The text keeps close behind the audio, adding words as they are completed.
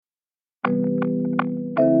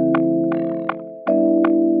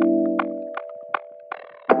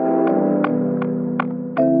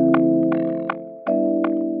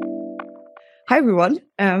Hi, everyone.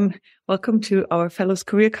 Welcome to our Fellows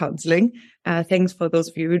Career Counselling. Thanks for those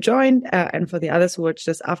of you who joined and for the others who watched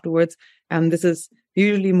us afterwards. This is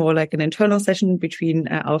usually more like an internal session between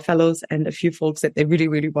our fellows and a few folks that they really,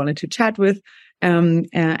 really wanted to chat with.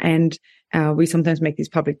 We sometimes make these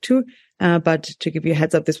public too. But to give you a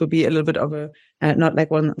heads up, this will be a little bit of a, not like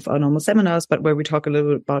one of our normal seminars, but where we talk a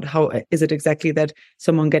little bit about how is it exactly that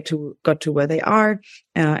someone got to where they are.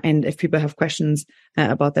 And if people have questions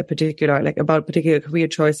about that particular, like about particular career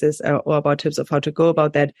choices or about tips of how to go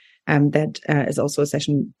about that, that is also a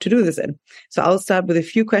session to do this in. So I'll start with a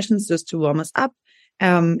few questions just to warm us up.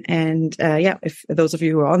 If those of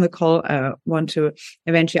you who are on the call want to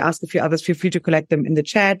eventually ask a few others, feel free to collect them in the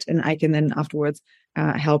chat, and I can then afterwards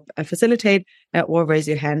help facilitate or raise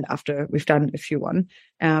your hand after we've done a few one.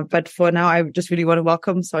 But for now, I just really want to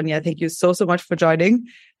welcome Sonia. Thank you so much for joining.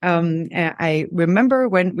 I remember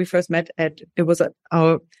when we first met at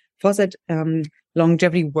our Fawcett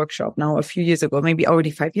longevity workshop now a few years ago, maybe already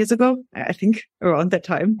 5 years ago, I think around that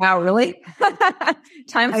time. Wow, really?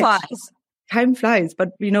 Time flies. Time flies. But,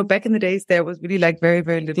 back in the days, there was really like very,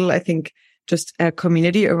 very little, I think, just a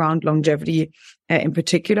community around longevity in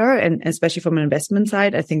particular, and especially from an investment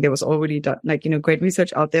side. I think there was already done, great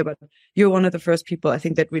research out there, but you're one of the first people I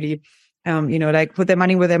think that really, put their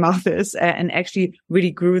money where their mouth is and actually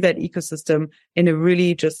really grew that ecosystem in a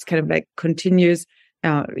really just kind of like continuously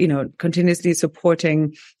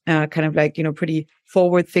supporting, pretty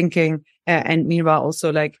forward thinking, and meanwhile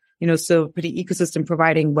also still pretty ecosystem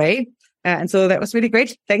providing way. And so that was really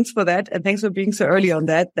great. Thanks for that. And thanks for being so early on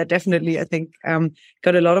that. That definitely, I think,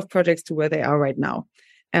 got a lot of projects to where they are right now.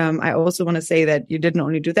 I also want to say that you didn't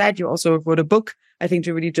only do that, you also wrote a book, I think,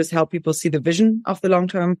 to really just help people see the vision of the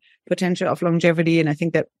long-term potential of longevity. And I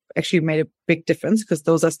think that actually made a big difference because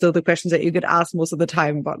those are still the questions that you get asked most of the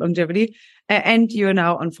time about longevity. And you're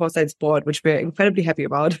now on Foresight's board, which we're incredibly happy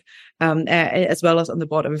about, as well as on the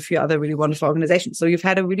board of a few other really wonderful organizations. So you've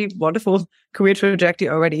had a really wonderful career trajectory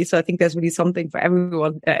already. So I think there's really something for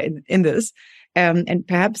everyone in this. And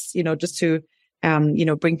perhaps, just to,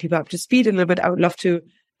 bring people up to speed a little bit, I would love to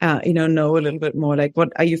know a little bit more, like what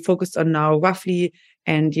are you focused on now roughly?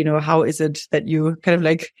 And, how is it that you kind of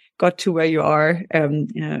like got to where you are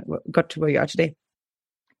today?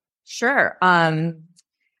 Sure.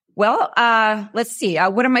 Let's see.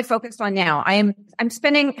 What am I focused on now? I'm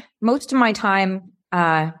spending most of my time,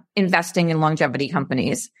 investing in longevity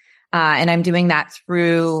companies. And I'm doing that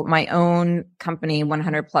through my own company,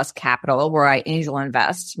 100 Plus Capital, where I angel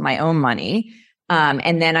invest my own money.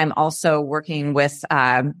 And then I'm also working with,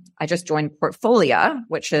 I just joined Portfolio,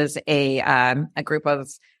 which is a group of,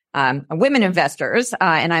 women investors.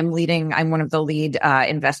 And I'm one of the lead,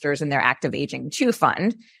 investors in their Active Aging 2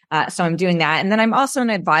 fund. So I'm doing that. And then I'm also an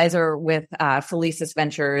advisor with, Felicis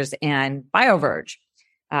Ventures and BioVerge,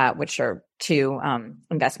 which are 2,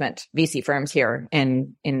 investment VC firms here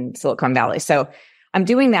in Silicon Valley. So I'm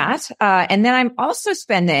doing that. And then I'm also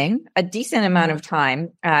spending a decent amount of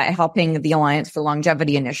time helping the Alliance for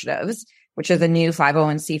Longevity Initiatives, which is a new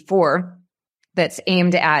 501c4 that's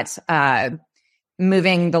aimed at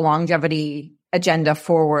moving the longevity agenda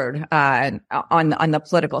forward on the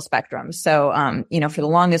political spectrum. So, for the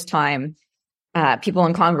longest time, people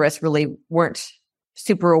in Congress really weren't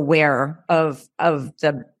super aware of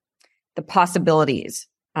the possibilities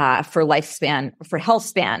for health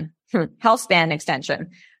span extension.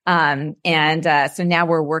 So now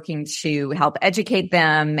we're working to help educate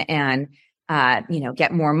them and,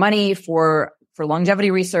 get more money for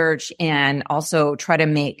longevity research, and also try to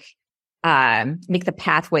make the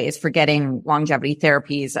pathways for getting longevity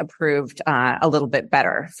therapies approved, a little bit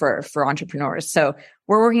better for entrepreneurs. So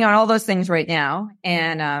we're working on all those things right now.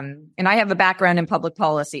 And I have a background in public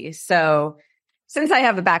policy. So since I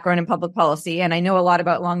have a background in public policy and I know a lot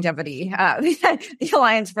about longevity, the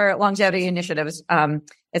Alliance for Longevity Initiatives,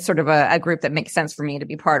 it's sort of a group that makes sense for me to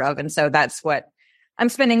be part of. And so that's what I'm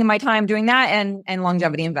spending my time doing, that and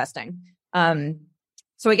longevity investing.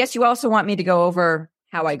 So I guess you also want me to go over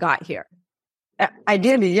how I got here.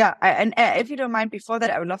 Ideally, yeah. And if you don't mind, before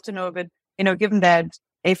that, I would love to know a bit, given that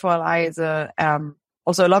A4LI is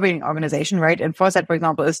also a lobbying organization, right? And Foresight, for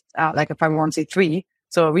example, is like a 501c3.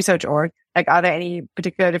 So a research org, like, are there any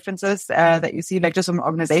particular differences that you see, like, just from an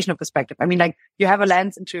organizational perspective? I mean, like, you have a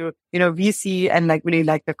lens into, VC and like really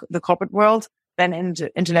like the corporate world, then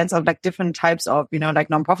into lens of like different types of, like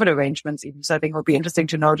nonprofit arrangements even. So I think it would be interesting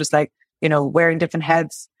to know just like, wearing different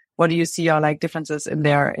hats, what do you see are like differences in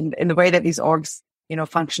in the way that these orgs,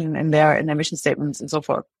 function in their mission statements and so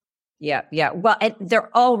forth? Yeah. Well,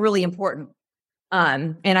 they're all really important.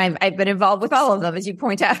 And I've been involved with all of them, as you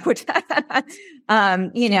point out.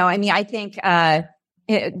 I think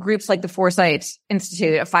groups like the Foresight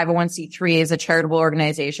Institute, a 501c3, is a charitable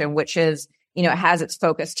organization, which is, has its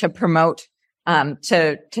focus to promote,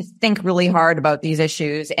 to think really hard about these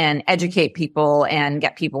issues and educate people and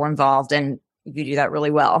get people involved. And you do that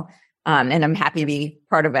really well. And I'm happy to be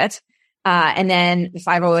part of it. And then the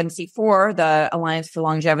 501c4, the Alliance for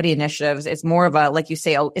Longevity Initiatives, is more of a, like you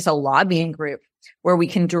say, it's a lobbying group where we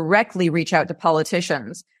can directly reach out to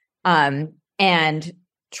politicians, and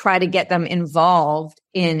try to get them involved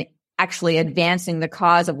in actually advancing the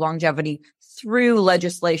cause of longevity through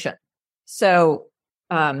legislation. So,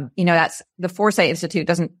 that's the Foresight Institute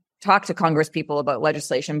doesn't talk to Congress people about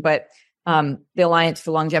legislation, but the Alliance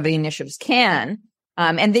for Longevity Initiatives can.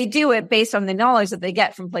 And they do it based on the knowledge that they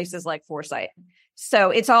get from places like Foresight. So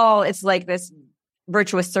it's like this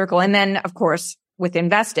virtuous circle. And then, of course, with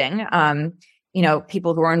investing,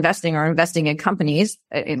 people who are investing in companies,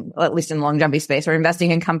 at least in the longevity space, are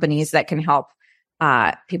investing in companies that can help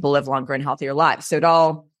people live longer and healthier lives. So the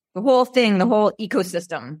whole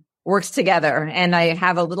ecosystem works together. And I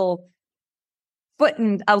have a little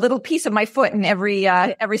piece of my foot in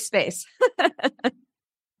every space.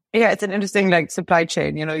 Yeah, it's an interesting supply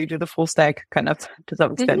chain. You do the full stack kind of to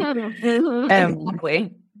some extent.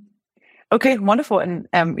 Exactly. Okay, wonderful. And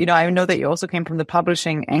I know that you also came from the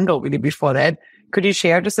publishing angle really before that. Could you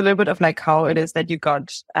share just a little bit of how it is that you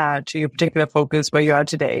got to your particular focus where you are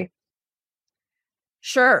today?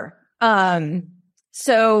 Sure.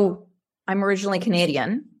 So I'm originally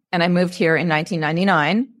Canadian, and I moved here in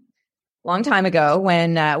 1999, long time ago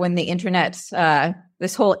when the internet,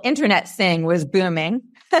 this whole internet thing was booming.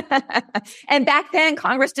 And back then,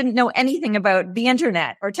 Congress didn't know anything about the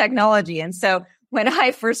internet or technology. And so when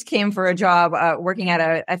I first came for a job working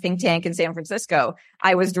at a think tank in San Francisco,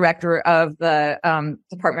 I was director of the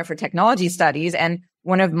Department for Technology Studies. And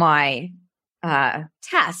one of my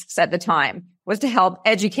tasks at the time was to help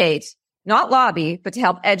educate, not lobby, but to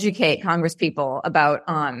help educate Congress people about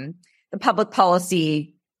the public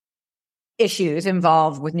policy issues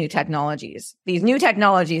involved with new technologies, these new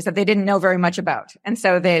technologies that they didn't know very much about. And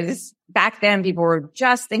so back then people were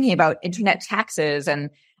just thinking about internet taxes and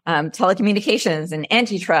telecommunications and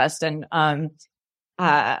antitrust and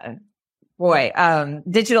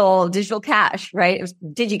digital cash, right? It was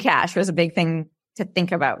DigiCash was a big thing to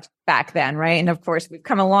think about back then, right? And of course, we've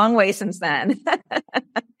come a long way since then.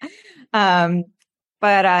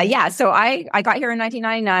 So I got here in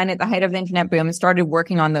 1999 at the height of the internet boom and started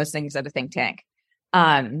working on those things at a think tank.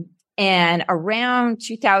 And around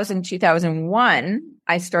 2001,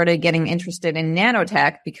 I started getting interested in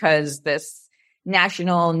nanotech because this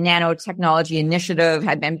National Nanotechnology Initiative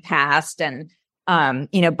had been passed. And,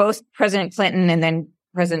 both President Clinton and then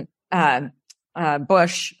President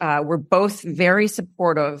Bush were both very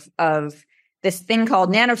supportive of this thing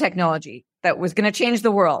called nanotechnology that was going to change the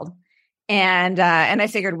world. And I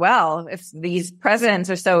figured, well, if these presidents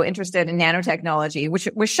are so interested in nanotechnology, which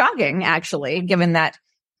was shocking, actually, given that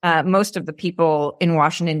most of the people in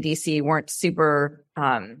Washington, D.C. weren't super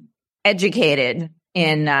educated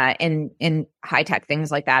in high tech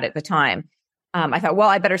things like that at the time. I thought, well,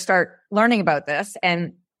 I better start learning about this.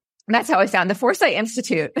 And that's how I found the Foresight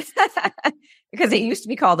Institute, because it used to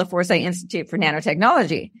be called the Foresight Institute for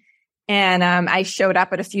Nanotechnology. And I showed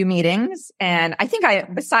up at a few meetings, and I think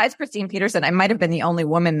besides Christine Peterson, I might have been the only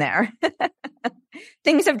woman there.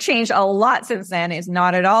 Things have changed a lot since then. It's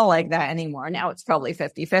not at all like that anymore. Now it's probably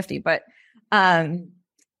 50-50, but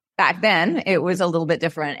back then it was a little bit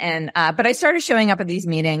different. And but I started showing up at these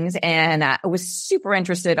meetings, and I was super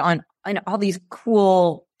interested in all these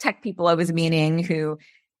cool tech people I was meeting who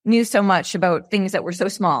knew so much about things that were so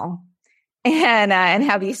small. And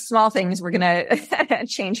how these small things were going to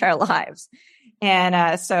change our lives.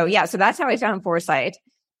 And so that's how I found Foresight.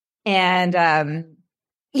 And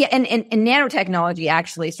nanotechnology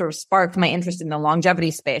actually sort of sparked my interest in the longevity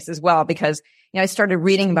space as well, because I started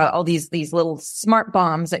reading about all these little smart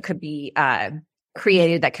bombs that could be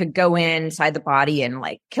created that could go inside the body and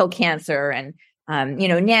kill cancer and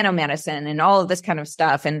nanomedicine and all of this kind of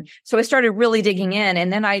stuff. And so I started really digging in,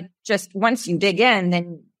 and then once you dig in,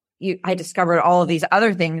 then I discovered all of these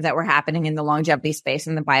other things that were happening in the longevity space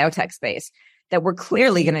and the biotech space that were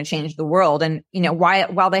clearly going to change the world. And,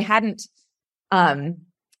 while they hadn't,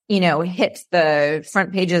 hit the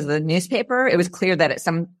front pages of the newspaper, it was clear that at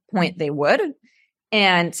some point they would.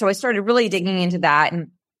 And so I started really digging into that. And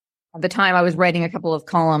at the time I was writing a couple of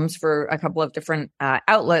columns for a couple of different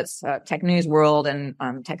outlets, Tech News World and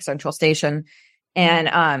Tech Central Station. And,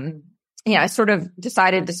 I sort of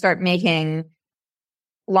decided to start making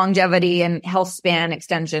longevity and health span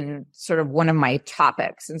extension sort of one of my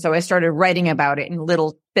topics. And so I started writing about it in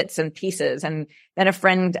little bits and pieces. And then a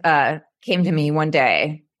friend came to me one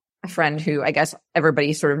day, a friend who I guess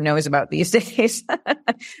everybody sort of knows about these days,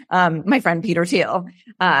 my friend Peter Thiel.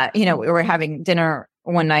 We were having dinner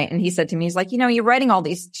one night and he said to me, he's like, you're writing all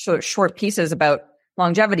these short pieces about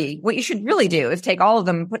longevity. What you should really do is take all of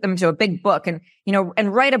them, put them into a big book and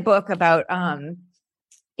write a book about,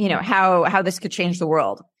 how this could change the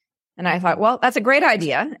world. And I thought, well, that's a great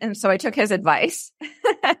idea. And so I took his advice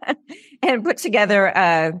and put together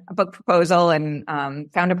a book proposal and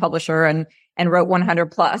found a publisher and wrote 100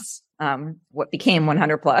 plus, what became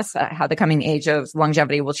 100 plus, how the coming age of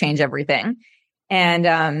longevity will change everything. And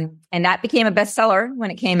that became a bestseller when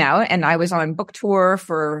it came out. And I was on book tour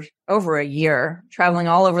for over a year, traveling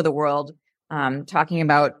all over the world, talking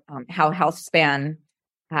about how health span,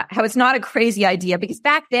 how it's not a crazy idea, because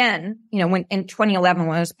back then, when in 2011,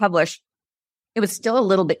 when it was published, it was still a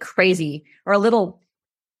little bit crazy, or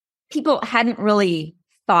people hadn't really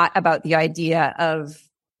thought about the idea of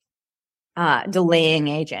delaying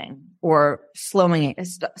aging or slowing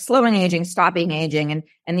aging, stopping aging,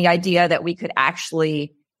 and the idea that we could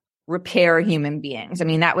actually repair human beings. I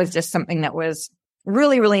mean, that was just something that was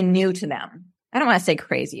really, really new to them. I don't want to say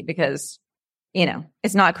crazy because,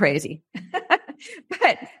 it's not crazy.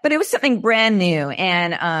 But it was something brand new.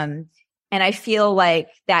 And I feel like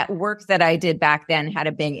that work that I did back then had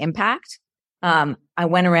a big impact. I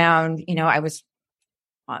went around, I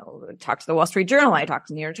talked to the Wall Street Journal. I talked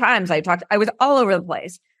to the New York Times. I was all over the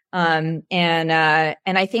place. And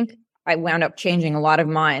I think I wound up changing a lot of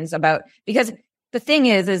minds because the thing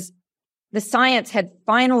is the science had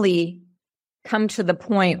finally come to the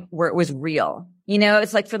point where it was real.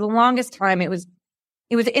 It's like for the longest time, it was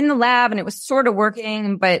in the lab and it was sort of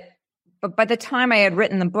working, but by the time I had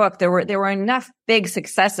written the book, there were enough big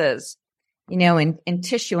successes, in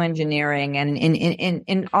tissue engineering and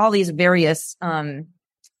in all these various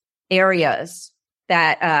areas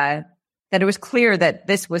that it was clear that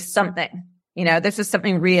this was something, this was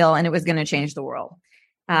something real and it was going to change the world.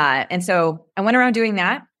 And so I went around doing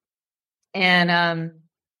that. And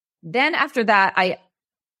then after that,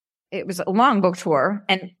 it was a long book tour.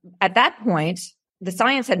 And at that point, the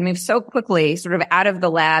science had moved so quickly, sort of out of the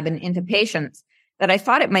lab and into patients, that I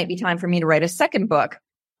thought it might be time for me to write a second book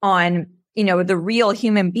on, the real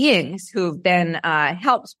human beings who've been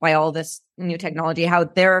helped by all this new technology, how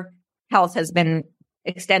their health has been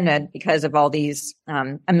extended because of all these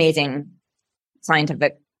amazing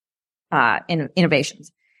scientific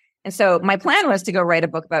innovations. And so my plan was to go write a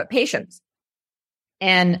book about patients.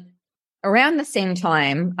 And around the same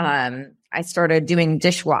time, I started doing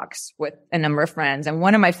dishwalks with a number of friends. And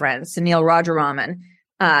one of my friends, Sunil Rajaraman,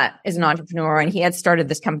 is an entrepreneur, and he had started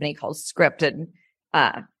this company called Scripted,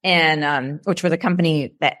 which was a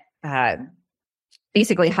company that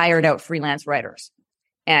basically hired out freelance writers.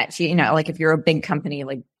 And like if you're a big company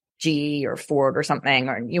like GE or Ford or something,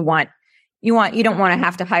 or you don't want to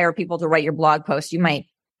have to hire people to write your blog post, you might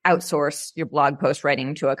outsource your blog post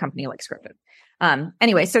writing to a company like Scripted.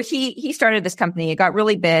 Anyway, so he started this company. It got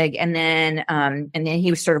really big, and then he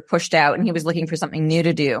was sort of pushed out, and he was looking for something new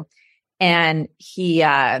to do. And he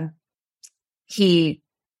had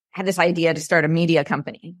this idea to start a media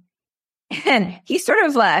company, and he sort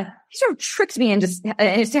of tricked me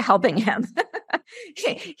into helping him.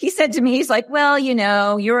 He said to me, he's like, well,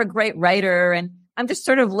 you're a great writer, and I'm just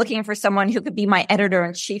sort of looking for someone who could be my editor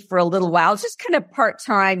in chief for a little while. It's just kind of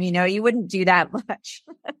part-time, you wouldn't do that much.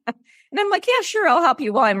 And I'm like, yeah, sure, I'll help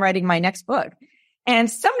you while I'm writing my next book.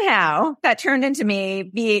 And somehow that turned into me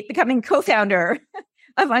becoming co-founder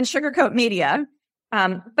of Unsugarcoat Media.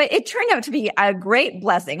 But it turned out to be a great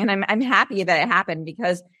blessing. And I'm happy that it happened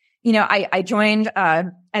because, I joined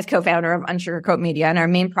as co-founder of Unsugarcoat Media, and our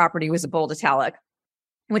main property was a Bold Italic,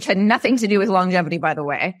 which had nothing to do with longevity, by the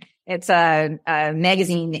way. It's a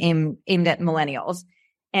magazine aimed at millennials.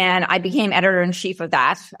 And I became editor-in-chief of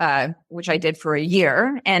that, which I did for a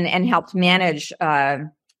year and helped manage,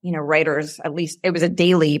 writers. At least it was a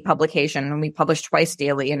daily publication, and we published twice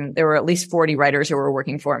daily, and there were at least 40 writers who were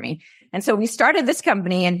working for me. And so we started this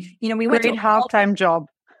company, and, we went to a half-time job.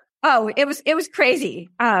 Oh, it was crazy.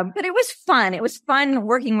 But it was fun. It was fun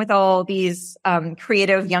working with all these,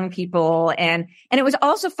 creative young people. And it was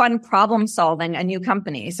also fun problem solving a new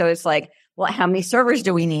company. So it's like, well, how many servers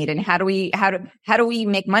do we need? And how do we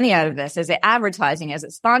make money out of this? Is it advertising? Is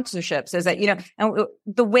it sponsorships? Is it, and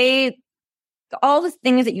all the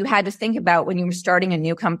things that you had to think about when you were starting a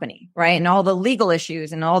new company, right? And all the legal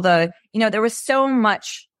issues and all the, there was so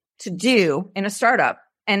much to do in a startup.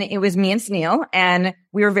 and it was me and Sunil, and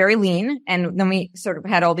we were very lean. And then we sort of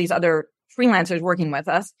had all these other freelancers working with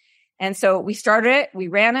us. And so we started it, we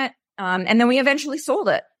ran it, and then we eventually sold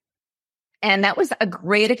it. And that was a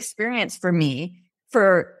great experience for me.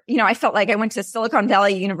 I felt like I went to Silicon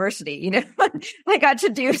Valley University, I got to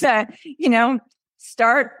do the,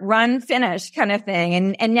 start, run, finish kind of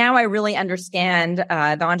thing. And now I really understand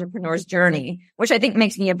the entrepreneur's journey, which I think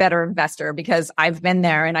makes me a better investor because I've been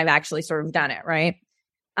there and I've actually sort of done it. Right.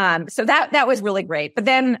 So that was really great. But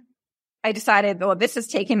then I decided, well, this has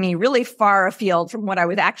taken me really far afield from what I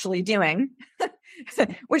was actually doing,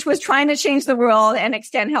 which was trying to change the world and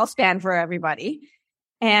extend health span for everybody.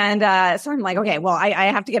 And so I'm like, okay, well, I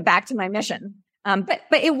have to get back to my mission. But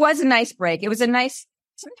it was a nice break.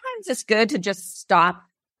 Sometimes it's good to just stop.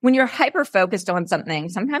 When you're hyper focused on something,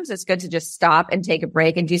 sometimes it's good to just stop and take a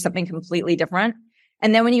break and do something completely different.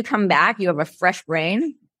 And then when you come back, you have a fresh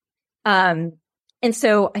brain. And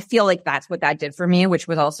so I feel like that's what that did for me, which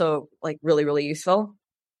was also like really, really useful.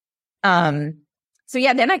 So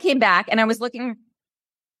yeah, then I came back and I was looking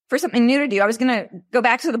for something new to do. I was going to go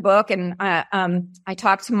back to the book, and I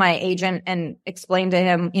talked to my agent and explained to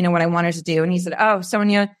him, what I wanted to do. And he said, "Oh,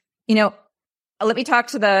 Sonia, let me talk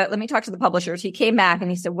to the publishers." He came back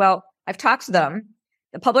and he said, "Well, I've talked to them.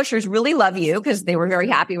 The publishers really love you because they were very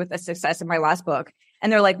happy with the success of my last book.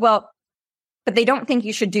 And they're like, well, but they don't think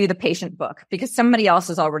you should do the patient book because somebody else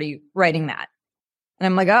is already writing that." And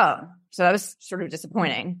I'm like, oh, so that was sort of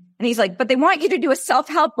disappointing. And he's like, but they want you to do a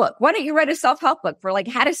self-help book. Why don't you write a self-help book for like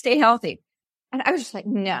how to stay healthy? And I was just like,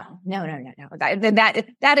 no.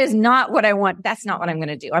 That is not what I want. That's not what I'm going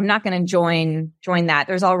to do. I'm not going to join that.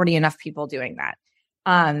 There's already enough people doing that.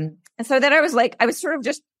 And so then I was sort of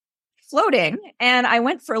just floating, and I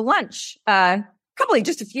went for lunch, probably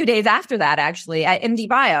just a few days after that, actually, at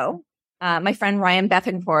IndieBio. My friend Ryan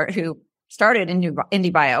Bethencourt, who started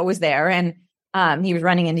IndieBio, was there, and he was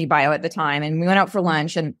running IndieBio at the time. And we went out for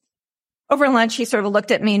lunch, and over lunch, he sort of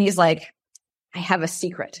looked at me and he's like, "I have a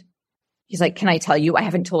secret." He's like, "Can I tell you? I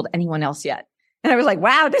haven't told anyone else yet." And I was like,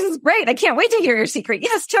 "Wow, this is great. I can't wait to hear your secret.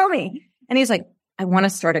 Yes, tell me." And he's like, "I want to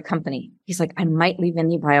start a company." He's like, "I might leave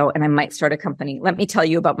IndieBio and I might start a company. Let me tell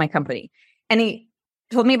you about my company." And he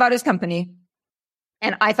told me about his company.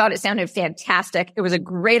 And I thought it sounded fantastic. It was a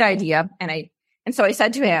great idea. And so I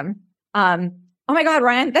said to him, "Oh my God,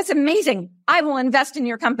 Ryan, that's amazing. I will invest in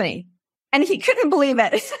your company." And he couldn't believe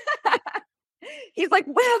it. He's like,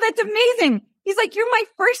 "Wow, that's amazing." He's like, "You're my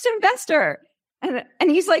first investor." And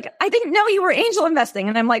he's like, "I didn't know you were angel investing."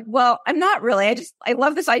 And I'm like, "Well, I'm not really. I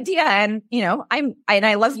love this idea. And,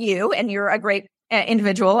 I love you, and you're a great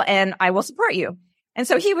individual, and I will support you." And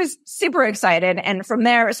so he was super excited. And from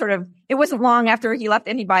there, it wasn't long after he left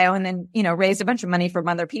IndieBio and then, raised a bunch of money from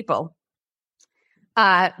other people.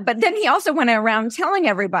 But then he also went around telling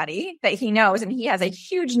everybody that he knows, and he has a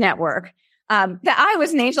huge network, that I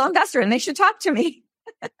was an angel investor and they should talk to me.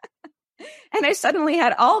 And I suddenly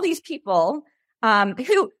had all these people,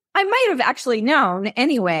 who I might have actually known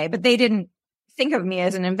anyway, but they didn't think of me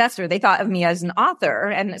as an investor. They thought of me as an author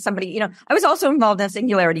and somebody, I was also involved in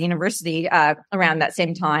Singularity University, around that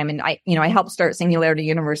same time. And I helped start Singularity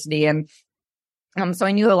University. And, so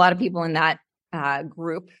I knew a lot of people in that,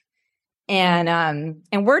 group. And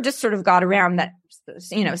word just sort of got around that,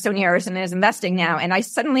 Sonia Arrison is investing now. And I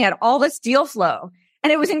suddenly had all this deal flow,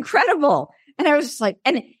 and it was incredible. And I was just like,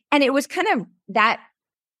 and it was kind of that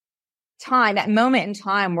moment in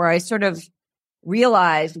time where I sort of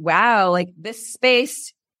realized, wow, like this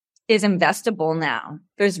space is investable now.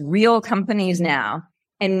 There's real companies now.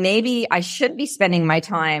 And maybe I should be spending my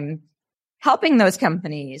time helping those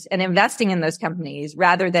companies and investing in those companies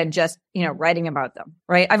rather than just, writing about them,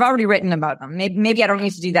 right? I've already written about them. Maybe I don't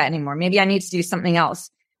need to do that anymore. Maybe I need to do something else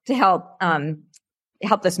to help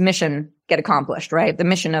this mission get accomplished, right? The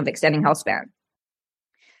mission of extending health span.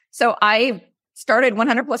 So I started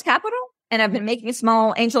 100 Plus Capital, and I've been making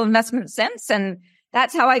small angel investments since. And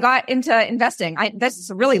that's how I got into investing. This is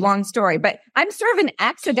a really long story, but I'm sort of an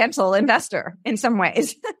accidental investor in some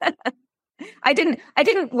ways. I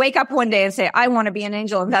didn't wake up one day and say, I want to be an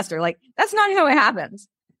angel investor. Like, that's not how it happens,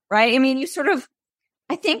 right? I mean,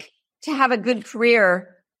 I think to have a good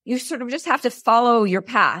career, you sort of just have to follow your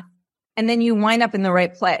path, and then you wind up in the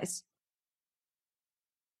right place.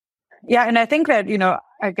 Yeah. And I think that,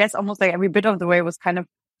 I guess almost like every bit of the way was kind of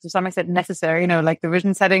to some extent necessary, like the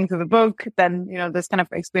vision setting to the book, then, this kind of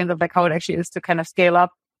experience of like how it actually is to kind of scale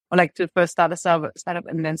up, or like to first start a startup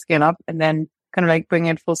and then scale up, and then kind of like bring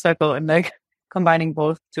it full circle and like combining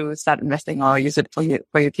both to start investing or use it for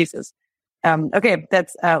your thesis. Okay.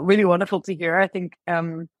 That's really wonderful to hear. I think,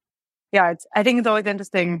 I think it's always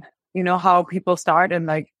interesting how people start and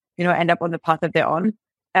like, end up on the path that they're on.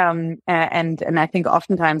 And I think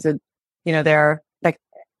oftentimes they're like,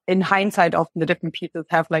 in hindsight, often the different pieces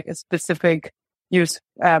have like a specific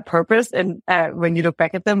purpose and when you look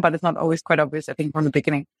back at them, but it's not always quite obvious, I think, from the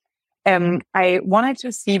beginning. I wanted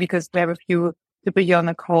to see, because we have a few people here on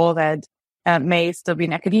the call that may still be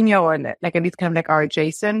in academia or like at least kind of like are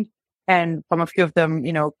adjacent. And from a few of them,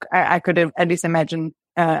 I could at least imagine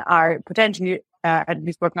are potentially at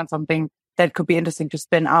least working on something that could be interesting to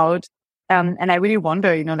spin out. And I really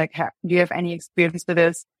wonder, like, do you have any experience with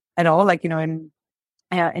this at all? Like, in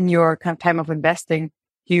your kind of time of investing,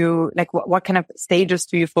 do you like what kind of stages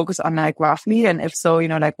do you focus on, like roughly? And if so,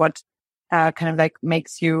 like what kind of like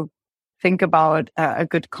makes you think about a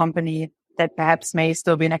good company that perhaps may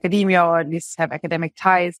still be in academia or at least have academic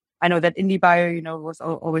ties? I know that IndieBio, was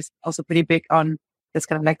always also pretty big on this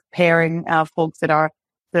kind of like pairing folks that are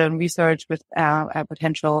doing research with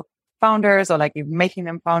potential founders or like even making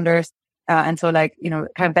them founders. And so like, kind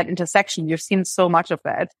of that intersection, you've seen so much of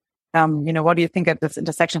that. What do you think at this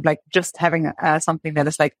intersection of like just having something that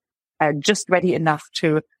is like just ready enough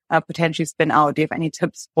to potentially spin out? Do you have any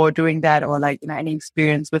tips for doing that or like, any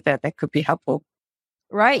experience with that could be helpful?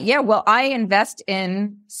 Right. Yeah. Well, I invest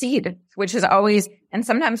in seed, which is always, and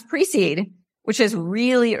sometimes pre-seed, which is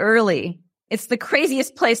really early. It's the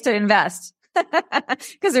craziest place to invest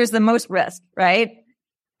because there's the most risk, right?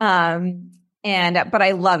 But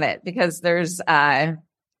I love it because there's a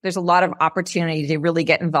lot of opportunity to really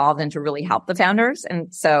get involved and to really help the founders.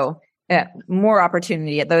 And so more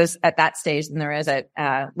opportunity at that stage than there is at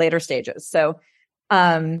later stages. So,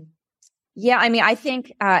 I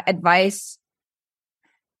think advice,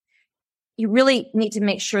 you really need to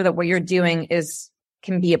make sure that what you're doing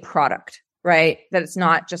can be a product, right? That it's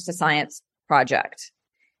not just a science project.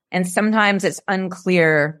 And sometimes it's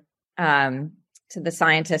unclear to the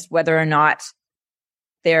scientist whether or not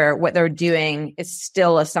what they're doing is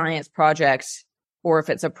still a science project or if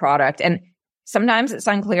it's a product. And sometimes it's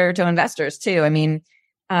unclear to investors too. I mean,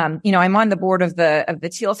 I'm on the board of the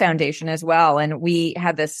Teal Foundation as well. And we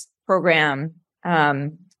had this program,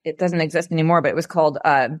 it doesn't exist anymore, but it was called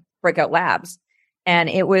Breakout Labs. And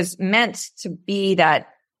it was meant to be that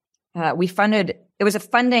it was a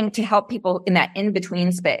funding to help people in that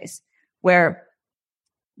in-between space where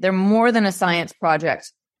they're more than a science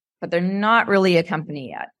project, but they're not really a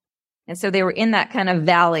company yet. And so they were in that kind of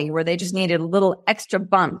valley where they just needed a little extra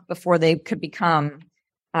bump before they could become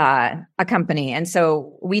a company. And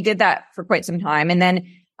so we did that for quite some time. And then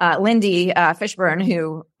Lindy Fishburne,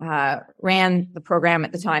 who ran the program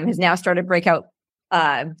at the time, has now started Breakout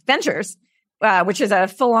Ventures, which is a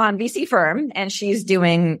full-on VC firm. And she's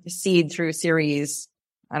doing seed through series,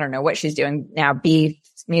 I don't know what she's doing now, B,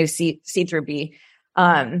 maybe C through B.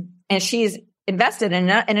 And she's invested in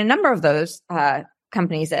a number of those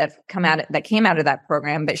companies that came out of that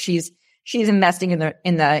program, but she's investing in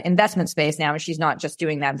the investment space now, and she's not just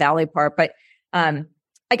doing that Valley part. But I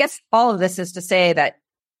guess all of this is to say that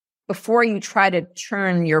before you try to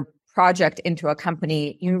turn your project into a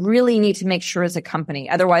company, you really need to make sure it's a company.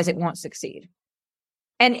 Otherwise, it won't succeed.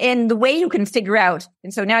 And the way you can figure out,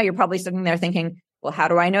 and so now you're probably sitting there thinking, well, how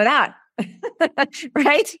do I know that?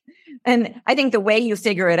 Right? And I think the way you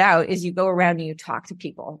figure it out is you go around and you talk to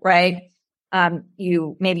people, right?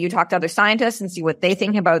 You talk to other scientists and see what they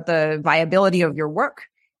think about the viability of your work.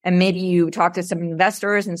 And maybe you talk to some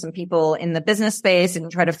investors and some people in the business space and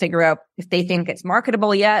try to figure out if they think it's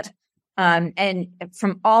marketable yet. And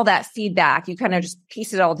from all that feedback, you kind of just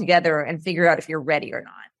piece it all together and figure out if you're ready or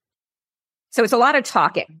not. So it's a lot of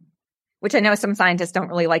talking, which I know some scientists don't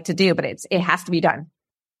really like to do, but it has to be done.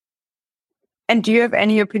 And do you have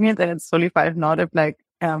any opinion that it's solely fine if not, if like,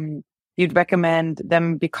 you'd recommend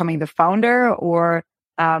them becoming the founder or,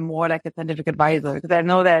 more like a scientific advisor? Because I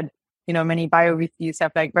know that, many bio VCs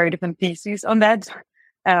have like very different theses on that.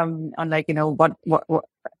 On like, what,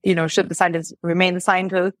 should the scientists remain the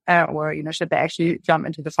scientist, or, should they actually jump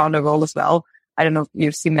into the founder role as well? I don't know if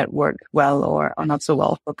you've seen that work well or not so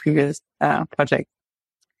well for previous, projects.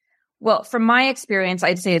 Well, from my experience,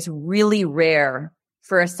 I'd say it's really rare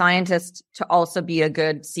for a scientist to also be a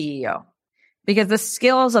good CEO, because the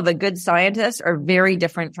skills of a good scientist are very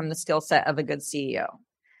different from the skill set of a good CEO.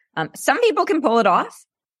 Some people can pull it off,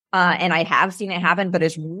 and I have seen it happen, but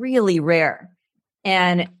it's really rare.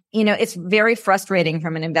 And, it's very frustrating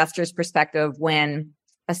from an investor's perspective when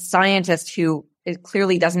a scientist who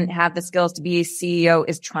clearly doesn't have the skills to be a CEO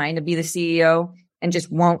is trying to be the CEO and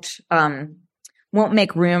just won't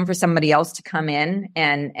make room for somebody else to come in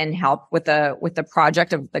and help with the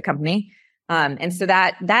project of the company. And so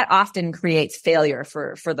that often creates failure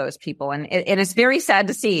for those people. And it is very sad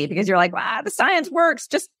to see, because you're like, wow, the science works.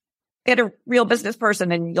 Just get a real business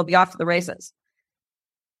person and you'll be off to the races.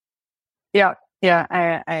 Yeah.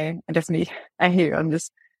 I definitely, I hear you on this.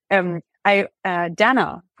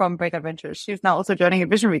 Dana from Breakout Ventures, she's now also joining a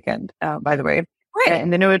Vision Weekend, by the way, in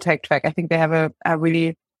the neurotech track. I think they have a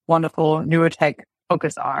really wonderful neurotech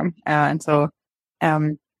focus arm. And so,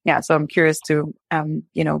 so I'm curious to,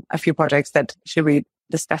 a few projects that she'll be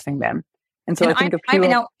discussing them. And so I'm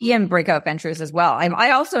an LP in Breakout Ventures as well.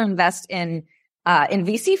 I also invest in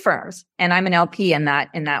VC firms, and I'm an LP in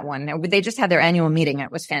that one. They just had their annual meeting.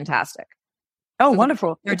 It was fantastic. Oh, so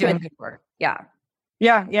wonderful. They're doing good work. Yeah.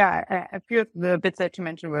 Yeah. A few of the bits that you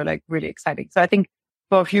mentioned were like really exciting. So I think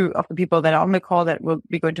for a few of the people that are on the call that will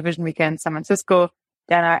be going to Vision Weekend, San Francisco,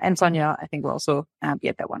 Dana and Sonia, I think will also be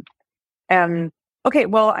at that one. Okay.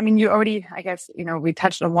 Well, I mean, you already, I guess, we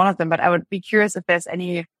touched on one of them, but I would be curious if there's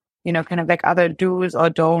any, kind of like other do's or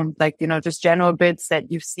don'ts, like, just general bits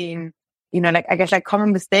that you've seen, like, I guess like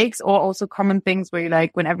common mistakes or also common things where you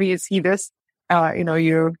like, whenever you see this,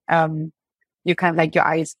 you kind of like your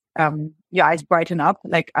eyes brighten up.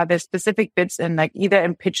 Like, are there specific bits in like either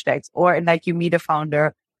in pitch decks or in like you meet a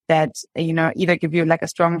founder that, either give you like a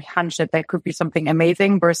strong hunch that could be something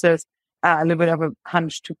amazing versus a little bit of a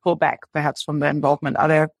hunch to pull back perhaps from the involvement? Are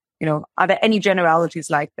there any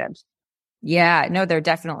generalities like that? Yeah, no, there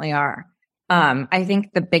definitely are. I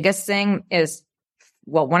think the biggest thing is,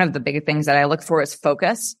 one of the big things that I look for is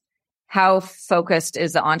focus. How focused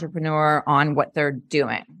is the entrepreneur on what they're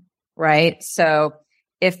doing? Right. So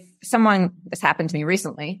this happened to me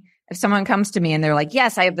recently. If someone comes to me and they're like,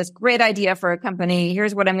 yes, I have this great idea for a company.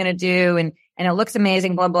 Here's what I'm going to do. And it looks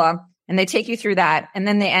amazing, blah, blah. And they take you through that. And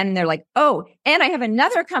then they end, they're like, oh, and I have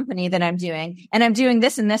another company that I'm doing, and I'm doing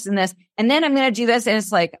this and this and this. And then I'm going to do this. And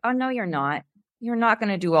it's like, oh, no, you're not. You're not going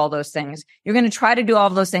to do all those things. You're going to try to do all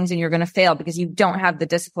of those things and you're going to fail because you don't have the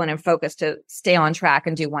discipline and focus to stay on track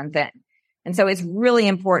and do one thing. And so it's really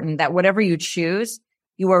important that whatever you choose,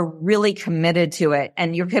 you are really committed to it,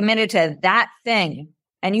 and you're committed to that thing,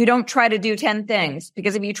 and you don't try to do 10 things,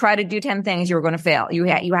 because if you try to do 10 things, you're going to fail. You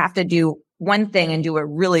have to do one thing and do it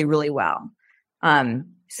really, really well.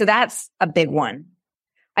 So that's a big one.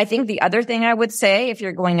 I think the other thing I would say, if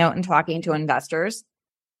you're going out and talking to investors,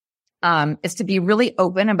 is to be really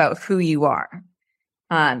open about who you are.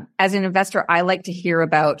 As an investor, I like to hear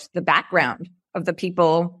about the background of the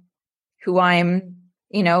people who I'm,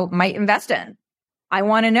 might invest in. I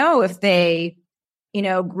want to know if they,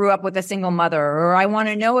 grew up with a single mother, or I want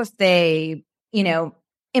to know if they,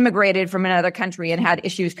 immigrated from another country and had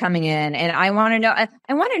issues coming in. And I want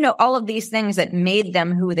to know all of these things that made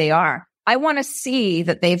them who they are. I want to see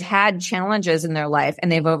that they've had challenges in their life and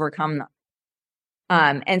they've overcome them.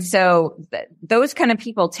 And so those kind of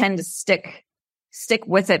people tend to stick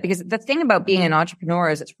with it, because the thing about being an entrepreneur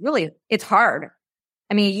is it's hard.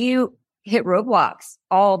 I mean, you hit roadblocks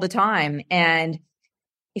all the time, and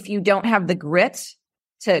if you don't have the grit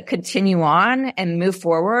to continue on and move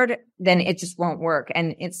forward, then it just won't work.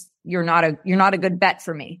 And you're not a good bet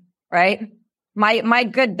for me, right? My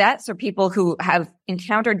good bets are people who have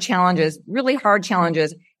encountered challenges, really hard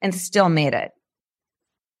challenges, and still made it.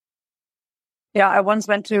 Yeah, I once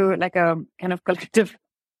went to like a kind of collective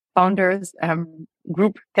founders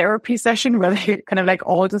group therapy session where they kind of like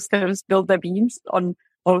all just kind of spilled their beans on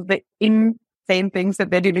all the insane things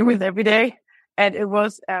that they're dealing with every day. And it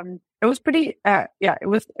was pretty, it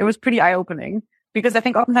was pretty eye opening, because I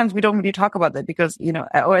think oftentimes we don't really talk about that because,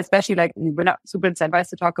 or especially like we're not super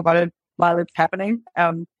incentivized to talk about it while it's happening,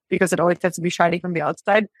 because it always has to be shiny from the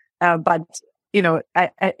outside. But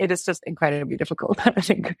it is just incredibly difficult, I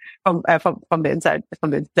think, from the inside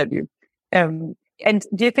view. And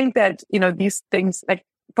do you think that, these things, like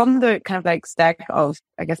from the kind of like stack of,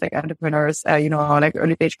 I guess, like entrepreneurs, or like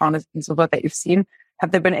early stage founders and so forth that you've seen, have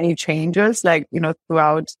there been any changes, like,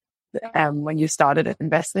 throughout, when you started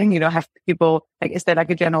investing, have people, like, is there like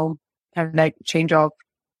a general kind of like change of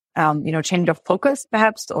focus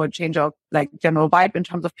perhaps, or change of like general vibe in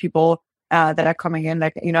terms of people, that are coming in?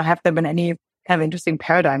 Like, have there been any kind of interesting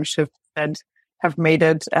paradigm shifts that have made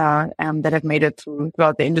it,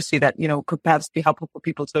 throughout the industry that, could perhaps be helpful for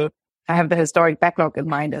people to have the historic backlog in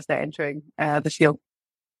mind as they're entering, the field?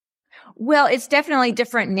 Well, it's definitely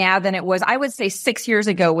different now than it was. I would say 6 years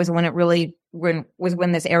ago was when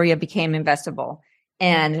when this area became investable,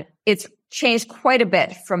 and it's changed quite a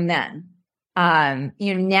bit from then.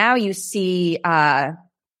 Now you see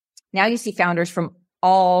founders from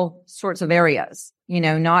all sorts of areas,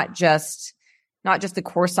 not just, not just the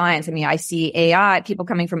core science. I mean, I see people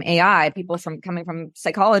coming from AI, people coming from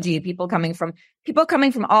psychology, people coming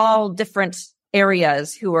from all different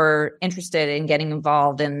areas who are interested in getting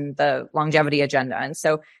involved in the longevity agenda. And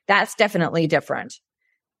so that's definitely different.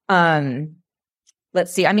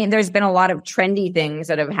 Let's see. I mean, there's been a lot of trendy things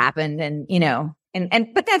that have happened and,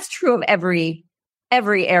 but that's true of every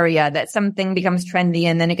area, that something becomes trendy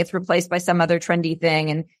and then it gets replaced by some other trendy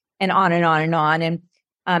thing and on and on and on. And,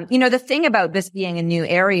 the thing about this being a new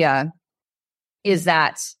area is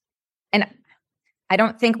that, and I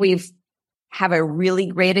don't think have a really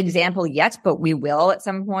great example yet, but we will at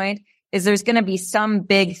some point, is there's going to be some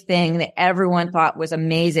big thing that everyone thought was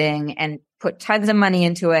amazing and put tons of money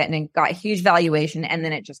into it and it got huge valuation and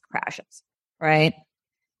then it just crashes. Right.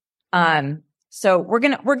 So we're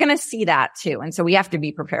going to see that too. And so we have to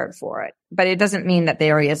be prepared for it, but it doesn't mean that the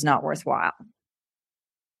area is not worthwhile.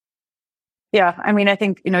 Yeah. I mean, I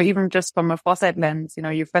think, even just from a foresight lens,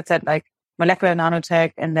 you've said like molecular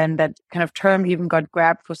nanotech, and then that kind of term even got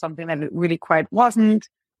grabbed for something that it really quite wasn't,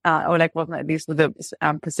 or like wasn't at least with the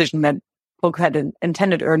precision that folk had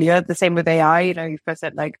intended earlier. The same with AI, you first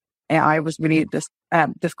said like AI was really just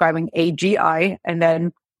describing AGI, and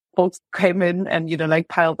then folks came in and, like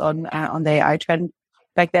piled on the AI trend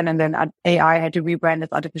back then. And then AI had to rebrand as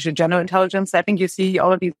artificial general intelligence. I think you see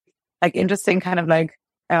all of these like interesting kind of like,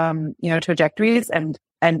 trajectories and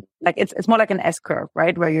like it's more like an S curve,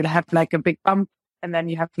 right? Where you'll have like a big bump and then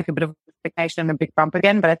you have like a bit of stagnation and a big bump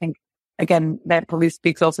again. But I think, again, that probably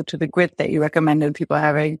speaks also to the grit that you recommended people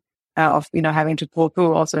having of, having to pull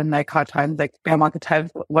through also in like hard times, like bear market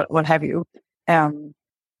times, what have you. And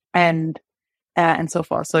so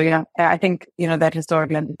forth. So yeah, I think, that historic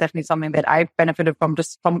lens is definitely something that I've benefited from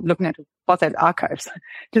just from looking at foresight archives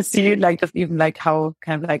to see like just even like how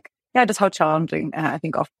kind of like, just how challenging I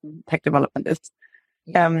think often tech development is.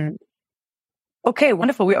 Okay,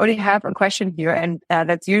 wonderful. We already have a question here, and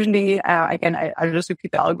that's usually, again, I'll just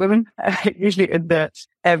repeat the algorithm. Usually in the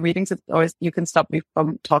meetings, it's always, you can stop me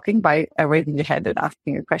from talking by raising your hand and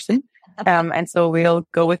asking a question. And so we'll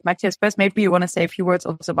go with Matthias first. Maybe you want to say a few words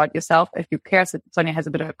also about yourself, if you care, so Sonia has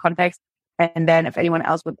a bit of context. And then if anyone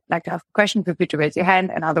else would like to ask a question, feel free to raise your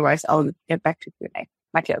hand, and otherwise I'll get back to Q&A.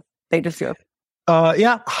 Matthias, stage is yours.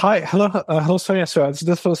 Hi. Hello, Sonia. So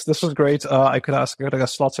this was great. I could ask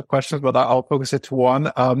lots of questions, but I'll focus it to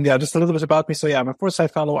one. Just a little bit about me. So I'm a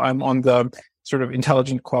Foresight Fellow. I'm on the sort of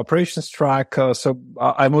intelligent cooperations track. So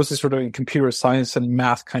I'm mostly sort of in computer science and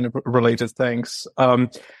math kind of related things.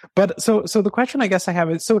 But so the question I guess I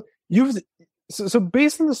have is, so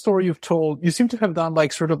based on the story you've told, you seem to have done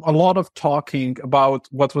like sort of a lot of talking about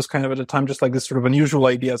what was kind of at the time just like this sort of unusual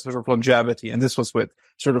idea, sort of longevity. And this was with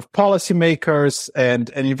sort of policymakers and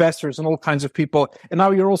investors and all kinds of people. And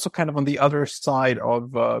now you're also kind of on the other side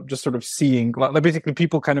of just sort of seeing like basically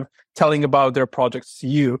people kind of telling about their projects to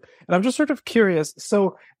you. And I'm just sort of curious.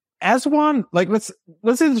 So as one, like let's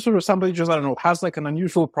say sort of somebody just, I don't know, has like an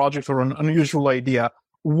unusual project or an unusual idea.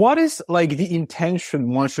 What is like the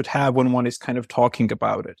intention one should have when one is kind of talking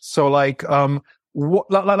about it? So like,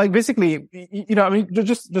 like basically, I mean,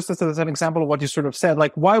 just as an example of what you sort of said,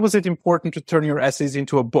 like, why was it important to turn your essays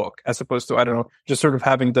into a book as opposed to, I don't know, just sort of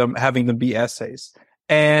having them be essays?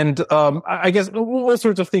 And, I guess all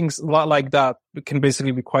sorts of things like that can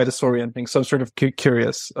basically be quite disorienting. So I'm sort of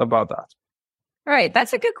curious about that. All right.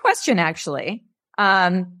 That's a good question, actually.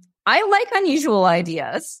 I like unusual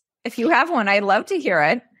ideas. If you have one, I'd love to hear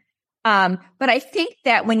it. But I think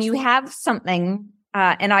that when you have something,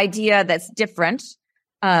 an idea that's different,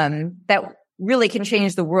 that really can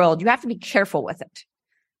change the world, you have to be careful with it.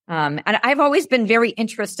 And I've always been very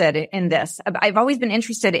interested in this. I've always been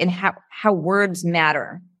interested in how words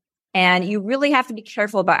matter. And you really have to be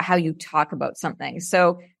careful about how you talk about something.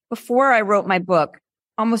 So before I wrote my book,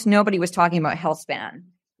 almost nobody was talking about health span.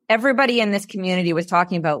 Everybody in this community was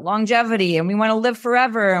talking about longevity and we want to live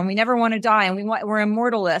forever and we never want to die and we're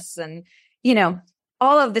immortalists and,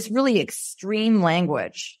 all of this really extreme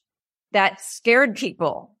language that scared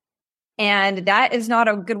people. And that is not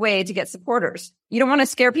a good way to get supporters. You don't want to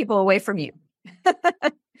scare people away from you.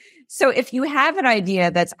 So if you have an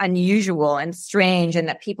idea that's unusual and strange and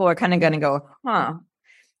that people are kind of going to go,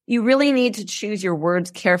 you really need to choose your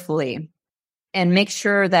words carefully and make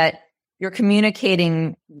sure that you're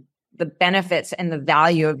communicating the benefits and the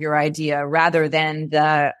value of your idea rather than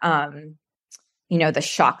the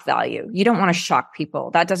shock value. You don't want to shock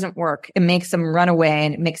people. That doesn't work. It makes them run away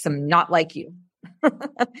and it makes them not like you.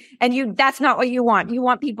 And that's not what you want. You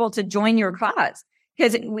want people to join your cause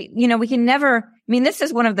because we can never, this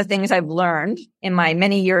is one of the things I've learned in my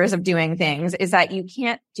many years of doing things is that you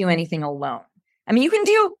can't do anything alone. You can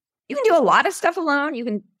You can do a lot of stuff alone. You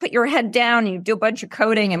can put your head down and you do a bunch of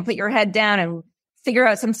coding and put your head down and figure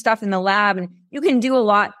out some stuff in the lab, and you can do a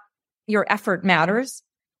lot. Your effort matters.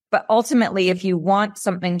 But ultimately, if you want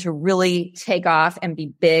something to really take off and be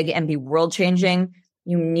big and be world changing,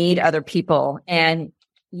 you need other people, and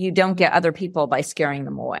you don't get other people by scaring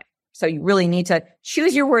them away. So you really need to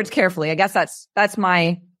choose your words carefully. I guess that's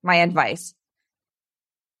my advice.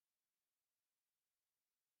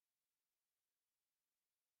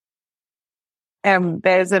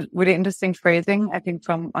 There's a really interesting phrasing, I think,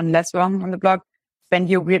 from on Less Wrong on the blog: spend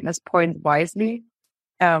your weirdness point wisely.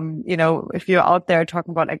 If you're out there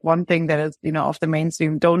talking about like one thing that is, off the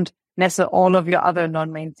mainstream, don't nestle all of your other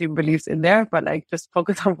non-mainstream beliefs in there, but like just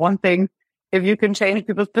focus on one thing. If you can change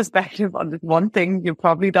people's perspective on this one thing, you've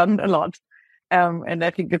probably done a lot. And I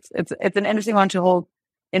think it's an interesting one to hold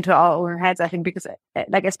into our own heads, I think, because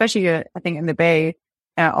like, especially I think in the Bay,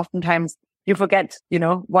 oftentimes you forget,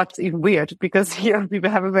 what's even weird, because here people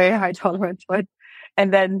have a very high tolerance for it.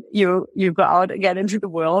 And then you go out again into the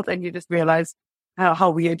world and you just realize how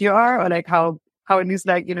weird you are, or like how at least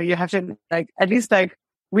like, you have to like at least like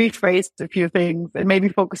rephrase a few things and maybe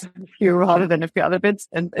focus on a few rather than a few other bits.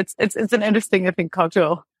 And it's an interesting, I think,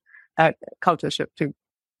 culture shift too.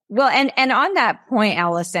 Well, and on that point,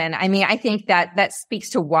 Allison, I mean, I think that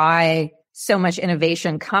speaks to why so much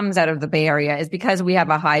innovation comes out of the Bay Area, is because we have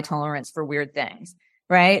a high tolerance for weird things,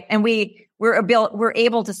 right? And we're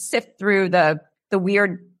able to sift through the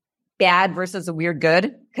weird bad versus the weird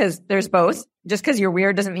good, because there's both. Just because you're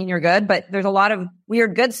weird doesn't mean you're good, but there's a lot of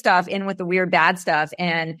weird good stuff in with the weird bad stuff.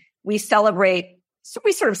 And we sort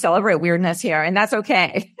of celebrate weirdness here, and that's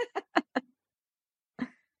okay.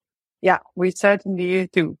 Yeah, we certainly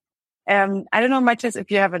do. I don't know, Matches,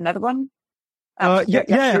 if you have another one. Okay.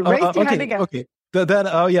 Again.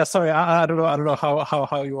 Sorry. I don't know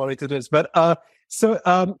how you want me to do this, but,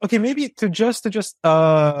 okay, maybe So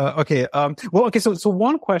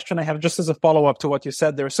one question I have, just as a follow-up to what you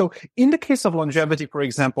said there. So in the case of longevity, for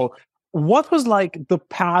example, what was like the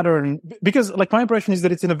pattern? Because like my impression is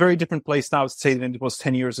that it's in a very different place now, say, than it was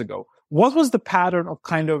 10 years ago. What was the pattern of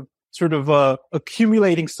kind of sort of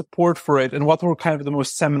accumulating support for it, and what were kind of the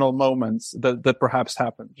most seminal moments that perhaps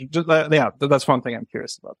happened? That's one thing I'm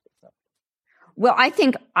curious about. Well, I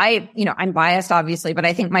think I'm biased, obviously, but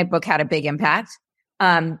I think my book had a big impact.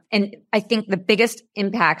 And I think the biggest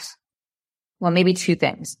impact, well, maybe two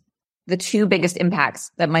things. The two biggest impacts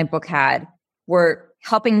that my book had were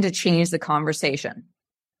helping to change the conversation.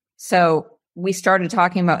 So we started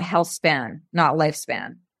talking about health span, not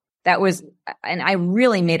lifespan. And I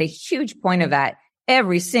really made a huge point of that.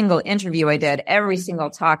 Every single interview I did, every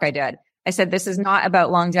single talk I did, I said, this is not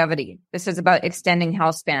about longevity. This is about extending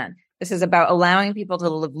health span. This is about allowing people to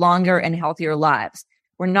live longer and healthier lives.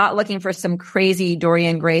 We're not looking for some crazy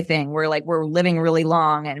Dorian Gray thing where like we're living really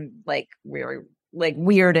long and like we're like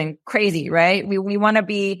weird and crazy, right? We want to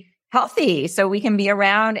be healthy so we can be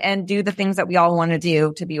around and do the things that we all want to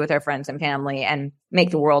do to be with our friends and family and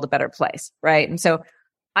make the world a better place, right? And so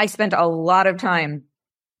I spent a lot of time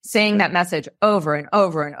saying that message over and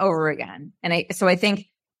over and over again. And I think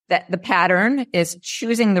that the pattern is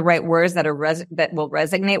choosing the right words that will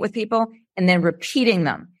resonate with people, and then repeating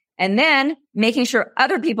them, and then making sure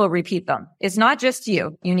other people repeat them. It's not just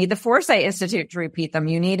you. You need the Foresight Institute to repeat them.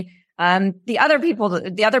 You need the other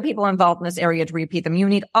people involved in this area to repeat them. You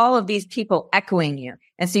need all of these people echoing you.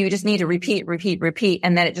 And so you just need to repeat.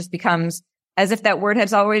 And then it just becomes as if that word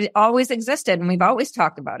has always existed. And we've always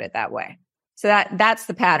talked about it that way. So that's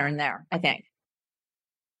the pattern there, I think.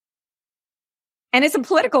 And it's a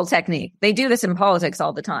political technique. They do this in politics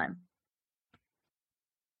all the time.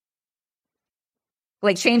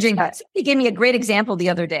 Like changing. He gave me a great example the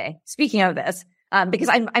other day, speaking of this, because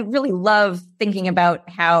I really love thinking about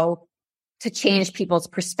how to change people's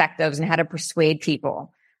perspectives and how to persuade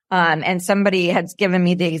people. And somebody had given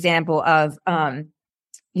me the example of,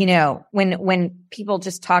 when people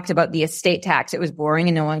just talked about the estate tax, it was boring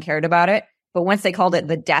and no one cared about it. But once they called it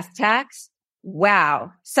the death tax,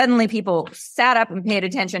 wow, suddenly people sat up and paid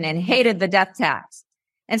attention and hated the death tax.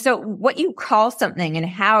 And so what you call something and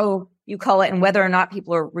how you call it and whether or not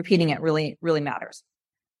people are repeating it really, really matters.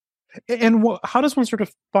 And how does one sort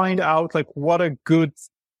of find out like what a good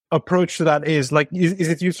approach to that is? Like, is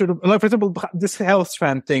it you sort of, like, for example, this health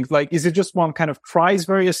span thing, like, is it just one kind of tries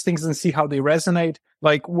various things and see how they resonate?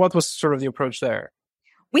 Like, what was sort of the approach there?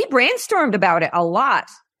 We brainstormed about it a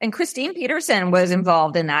lot. And Christine Peterson was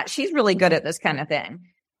involved in that. She's really good at this kind of thing.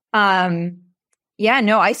 I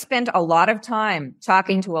spent a lot of time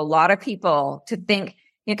talking to a lot of people to think,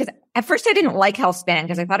 because at first I didn't like health span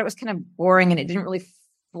because I thought it was kind of boring and it didn't really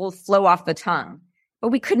flow off the tongue. but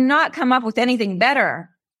we could not come up with anything better.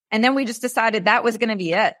 And then we just decided that was going to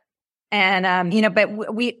be it. And,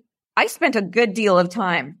 I spent a good deal of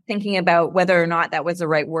time thinking about whether or not that was the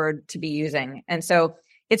right word to be using. And so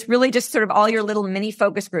it's really just sort of all your little mini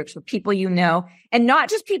focus groups with people you know, and not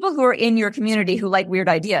just people who are in your community who like weird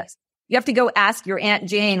ideas. You have to go ask your Aunt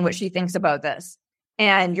Jane what she thinks about this,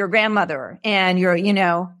 and your grandmother, and your, I don't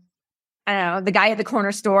know, the guy at the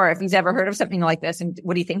corner store, if he's ever heard of something like this. And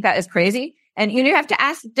would he think that is crazy? And you have to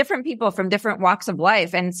ask different people from different walks of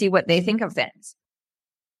life and see what they think of things.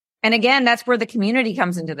 And again, that's where the community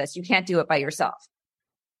comes into this. You can't do it by yourself.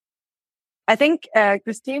 I think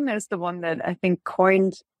Christine is the one that I think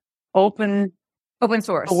coined open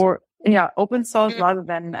source. Open source rather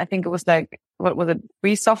than, I think it was like, what was it,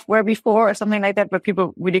 free software before or something like that, where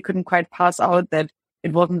people really couldn't quite pass out that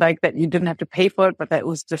it wasn't like that you didn't have to pay for it, but that it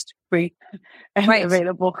was just free and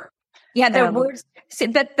available. Yeah, the words. See,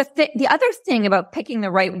 the other thing about picking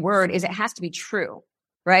the right word is it has to be true,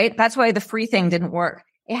 right? That's why the free thing didn't work.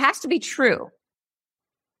 It has to be true.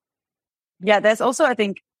 Yeah, there's also, I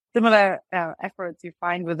think, similar efforts you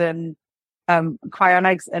find within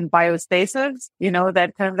cryonics and biostasis,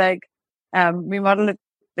 that kind of like remodeling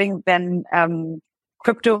then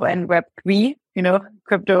crypto and Web3,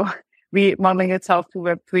 crypto remodeling itself to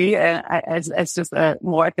Web3 as just a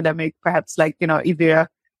more academic, perhaps like, easier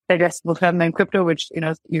digestible term than crypto, which,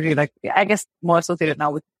 is usually like, I guess more associated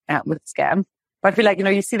now with scam. But I feel like,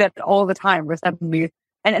 you see that all the time where suddenly,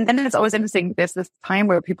 and then it's always interesting. There's this time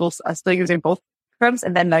where people are still using both terms,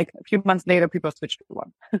 and then like a few months later, people switch to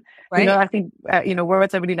one. Right. I think,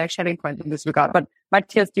 words are really like shedding points in this regard. But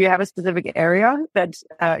Matthias, do you have a specific area that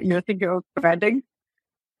you think you're branding?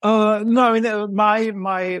 No, I mean,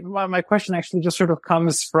 my question actually just sort of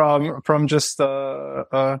comes from just,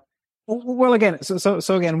 well, again,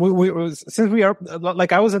 so again, we since we are,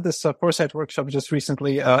 like, I was at this Foresight workshop just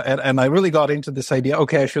recently, and I really got into this idea.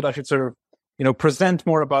 Okay, I should sort of, present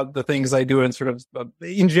more about the things I do and sort of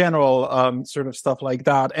in general, sort of stuff like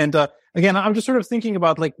that. And, again, I'm just sort of thinking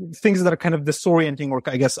about like things that are kind of disorienting or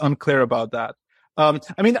I guess unclear about that. I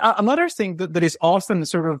mean, another thing that is often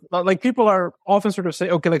sort of like people are often sort of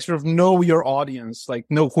say, okay, like sort of know your audience, like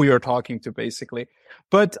know who you're talking to basically.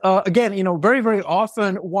 But, again, very, very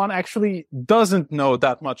often one actually doesn't know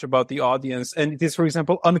that much about the audience. And it is, for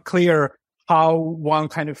example, unclear how one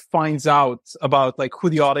kind of finds out about like who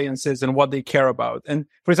the audience is and what they care about. And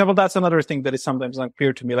for example, that's another thing that is sometimes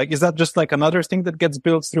unclear to me. Like, is that just like another thing that gets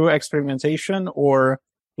built through experimentation, or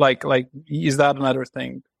like, is that another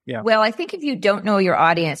thing? Yeah. Well, I think if you don't know your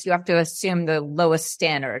audience, you have to assume the lowest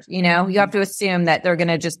standard. You have to assume that they're going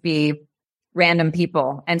to just be random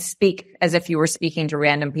people and speak as if you were speaking to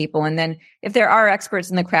random people. And then if there are experts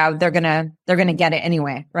in the crowd, they're going to get it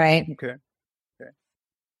anyway. Right. Okay.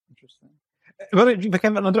 Interesting. But it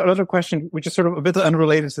became another question, which is sort of a bit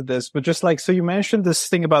unrelated to this, but just like, so you mentioned this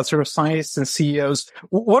thing about sort of scientists and CEOs.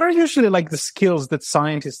 What are usually like the skills that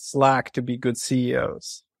scientists lack to be good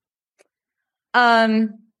CEOs?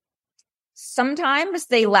 Sometimes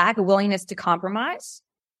they lack a willingness to compromise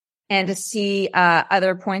and to see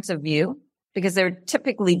other points of view, because they're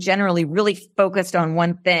typically generally really focused on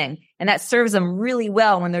one thing, and that serves them really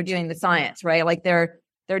well when they're doing the science, right? Like they're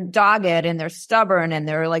dogged and they're stubborn and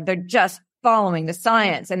they're just following the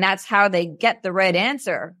science, and that's how they get the right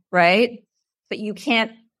answer, right? But you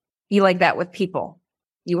can't be like that with people.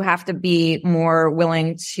 You have to be more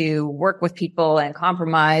willing to work with people and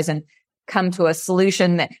compromise and come to a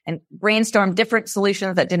solution and brainstorm different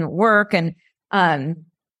solutions that didn't work. And,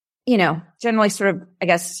 generally sort of, I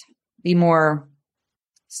guess, be more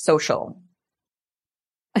social.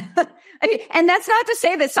 And that's not to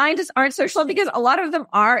say that scientists aren't social, because a lot of them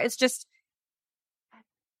are. It's just,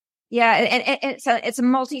 it's a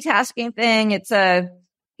multitasking thing. It's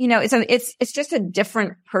it's just a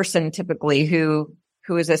different person typically who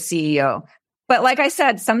is a CEO. But like I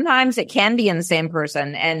said, sometimes it can be in the same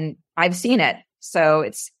person, and I've seen it. So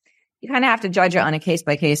you kind of have to judge it on a case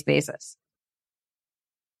by case basis.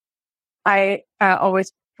 I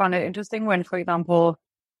always found it interesting when, for example,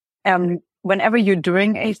 whenever you're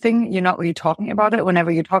doing a thing, you're not really talking about it.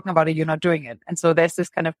 Whenever you're talking about it, you're not doing it. And so there's this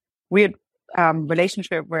kind of weird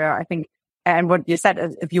relationship where I think, and what you said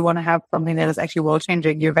is, if you want to have something that is actually world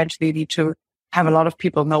changing, you eventually need to have a lot of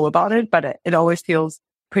people know about it. But it always feels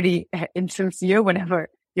pretty insincere whenever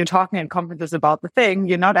you're talking at conferences about the thing.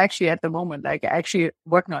 You're not actually at the moment, like actually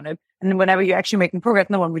working on it. And whenever you're actually making progress,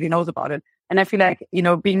 no one really knows about it. And I feel like,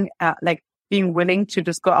 being willing to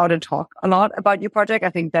just go out and talk a lot about your project. I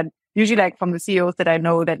think that usually, like from the CEOs that I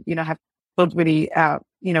know that, have built really,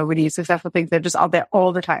 really successful things, they're just out there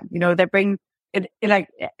all the time. They bring like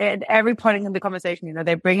at every point in the conversation, you know,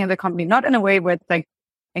 they bring in the company, not in a way where it's like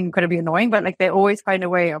incredibly annoying, but like they always find a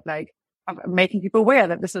way of like of making people aware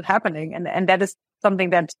that this is happening. And that is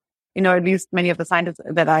something that, you know, at least many of the scientists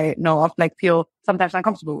that I know of like feel sometimes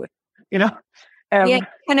uncomfortable with, you know? Yeah,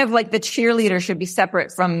 kind of like the cheerleader should be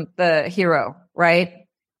separate from the hero, right?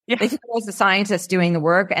 Yeah. The hero is the scientist doing the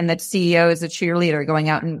work, and the CEO is the cheerleader going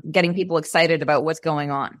out and getting people excited about what's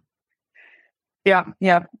going on. Yeah,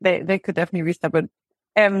 they could definitely restart it.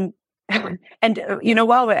 And you know,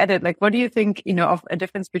 while we're at it, like, what do you think, you know, of a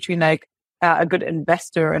difference between like a good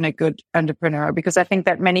investor and a good entrepreneur? Because I think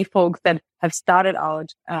that many folks that have started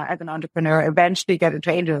out as an entrepreneur eventually get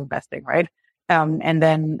into angel investing, right?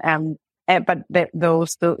 But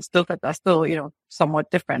those still are still, you know, somewhat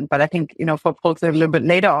different. But I think, you know, for folks that are a little bit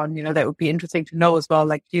later on, you know, that would be interesting to know as well.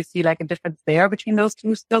 Like, do you see like a difference there between those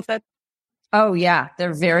two skill sets? Oh, yeah.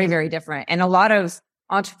 They're very, very different. And a lot of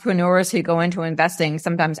entrepreneurs who go into investing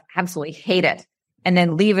sometimes absolutely hate it and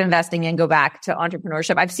then leave investing and go back to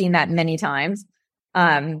entrepreneurship. I've seen that many times.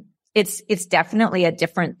 It's definitely a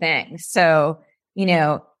different thing. So, you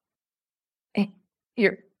know,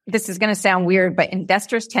 this is going to sound weird, but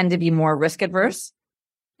investors tend to be more risk adverse,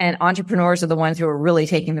 and entrepreneurs are the ones who are really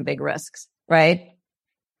taking the big risks, right?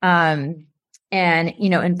 And, you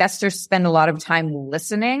know, investors spend a lot of time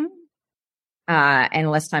listening, and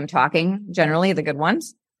less time talking, generally the good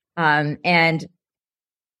ones. And,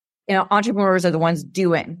 you know, entrepreneurs are the ones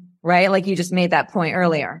doing, right? Like you just made that point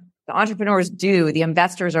earlier. The entrepreneurs do, the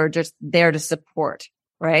investors are just there to support,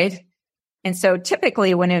 right? And so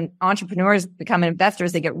typically when entrepreneurs become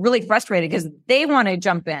investors, they get really frustrated because they want to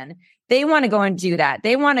jump in. They want to go and do that.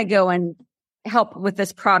 They want to go and help with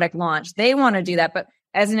this product launch. They want to do that. But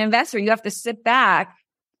as an investor, you have to sit back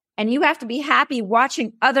and you have to be happy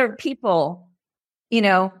watching other people, you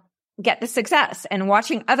know, get the success and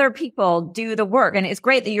watching other people do the work. And it's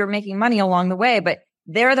great that you're making money along the way, but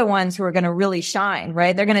they're the ones who are going to really shine,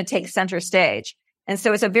 right? They're going to take center stage. And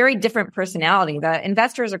so it's a very different personality. The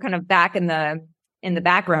investors are kind of back in the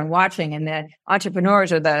background watching, and the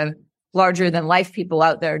entrepreneurs are the larger than life people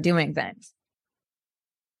out there doing things.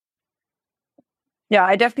 Yeah,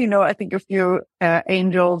 I definitely know. I think a few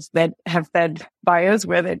angels that have that bias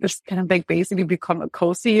where they just kind of like basically become a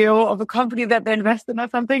co-CEO of a company that they invest in or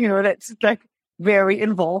something, you know, that's like very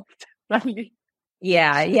involved.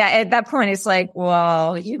 Yeah. At that point, it's like,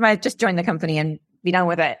 well, you might just join the company and be done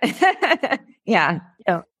with it. Yeah.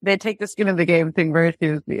 They take the skin in the game thing very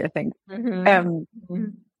seriously, I think. Mm-hmm.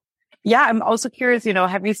 Yeah, I'm also curious, you know,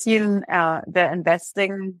 have you seen the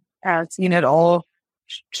investing scene at all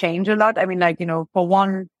change a lot? I mean, like, you know, for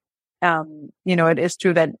one, you know, it is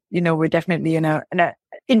true that, you know, we're definitely in a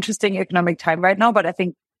interesting economic time right now. But I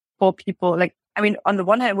think for people, like, I mean, on the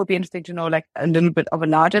one hand, it would be interesting to know like a little bit of a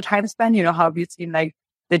larger time span. You know, how have you seen like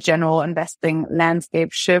the general investing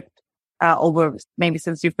landscape shift over maybe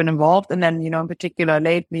since you've been involved? And then, you know, in particular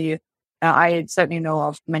lately, I certainly know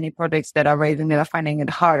of many projects that are raising that are finding it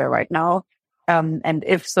harder right now. And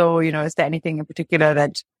if so, you know, is there anything in particular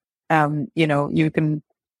that, you know, you can,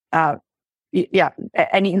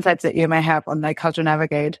 any insights that you may have on like how to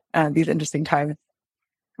navigate these interesting times?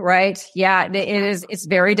 Right. Yeah, it's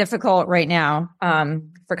very difficult right now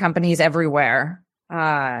for companies everywhere.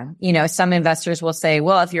 You know, some investors will say,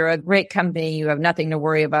 well, if you're a great company, you have nothing to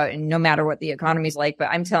worry about, and no matter what the economy's like. But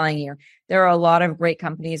I'm telling you, there are a lot of great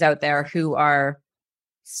companies out there who are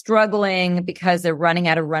struggling because they're running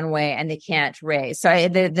out of runway and they can't raise. So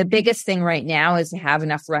the biggest thing right now is to have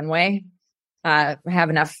enough runway, have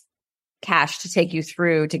enough cash to take you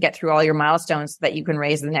through, to get through all your milestones so that you can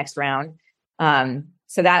raise the next round.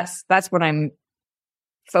 So that's what I'm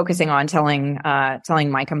focusing on telling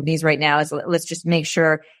my companies right now is let's just make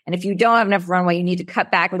sure. And if you don't have enough runway, you need to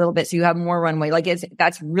cut back a little bit so you have more runway. Like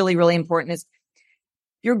that's really, really important. Is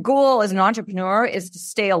your goal as an entrepreneur is to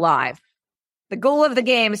stay alive. The goal of the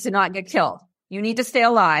game is to not get killed. You need to stay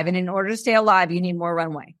alive. And in order to stay alive, you need more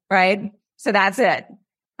runway, right? So that's it.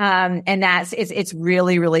 And it's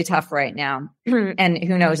really, really tough right now. And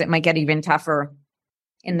who knows, it might get even tougher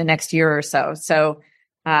in the next year or so. So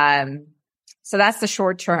that's the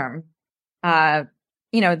short term.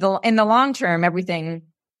 You know, in the long term, everything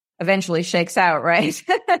eventually shakes out, right?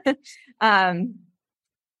 I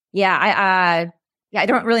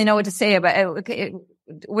don't really know what to say about it.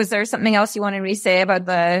 Was there something else you wanted me to say about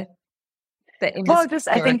the industry? Well, just,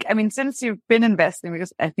 I think, I mean, since you've been investing,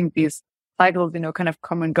 because I think these cycles, you know, kind of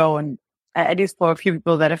come and go. And at least for a few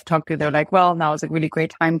people that I've talked to, they're like, well, now is a really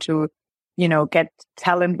great time to, you know, get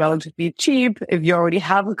talent relatively cheap if you already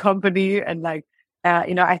have a company. And like,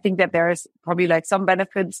 you know, I think that there's probably like some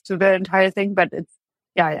benefits to the entire thing, but it's,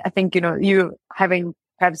 I think, you having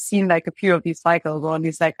perhaps seen like a few of these cycles, or at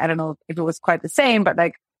least like, I don't know if it was quite the same, but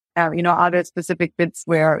like, are there specific bits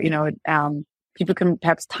where, people can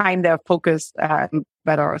perhaps time their focus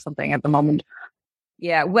better or something at the moment?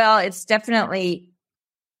 Yeah, well, it's definitely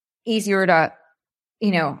easier to,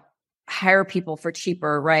 hire people for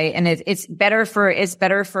cheaper, right? And it's better for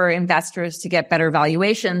investors to get better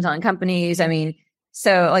valuations on companies. I mean,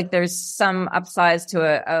 so like there's some upsides to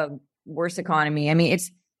a worse economy. I mean,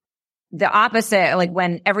 it's the opposite, like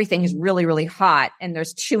when everything is really, really hot and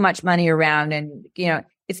there's too much money around, and,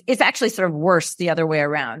 it's actually sort of worse the other way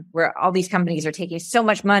around, where all these companies are taking so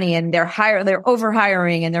much money and they're over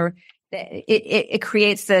hiring, and it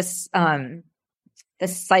creates this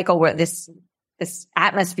cycle where this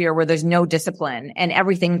atmosphere where there's no discipline and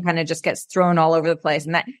everything kind of just gets thrown all over the place.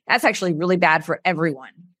 And that's actually really bad for everyone.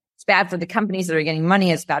 It's bad for the companies that are getting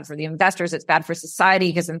money. It's bad for the investors. It's bad for society,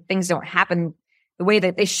 because then things don't happen the way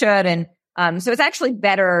that they should. And so it's actually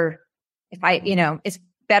better it's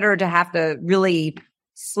better to have to really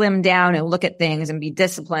slim down and look at things and be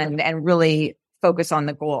disciplined and really focus on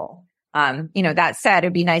the goal. That said,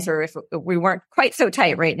 it'd be nicer if we weren't quite so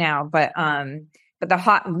tight right now, but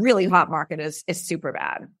the really hot market is super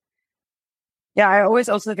bad. Yeah, I always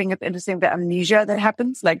also think it's interesting, the amnesia that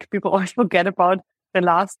happens. Like, people always forget about the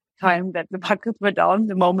last time that the markets were down,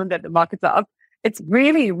 the moment that the markets are up. It's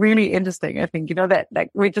really, really interesting. I think, that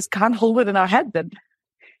like we just can't hold it in our head that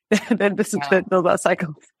this is those are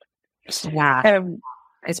cycles. Yeah.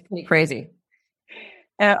 It's pretty crazy.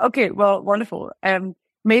 Okay, well, wonderful.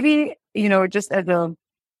 Maybe, just as a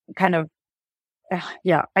kind of,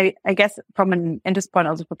 I guess from an interest point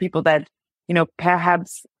also for people that,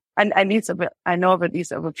 perhaps, and at least I know of at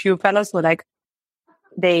least of a few fellows who like,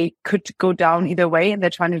 they could go down either way, and they're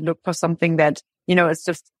trying to look for something that, is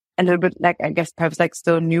just a little bit like, I guess perhaps like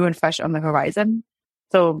still new and fresh on the horizon.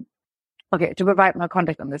 So, okay, to provide more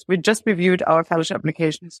context on this, we just reviewed our fellowship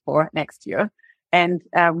applications for next year, and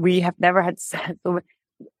we have never had, so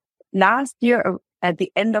last year at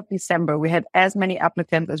the end of December, we had as many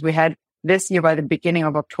applicants as we had this year by the beginning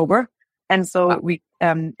of October. And so we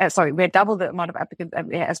had double the amount of applicants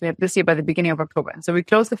as we had this year by the beginning of October. And so we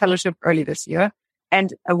closed the fellowship early this year.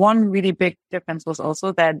 And one really big difference was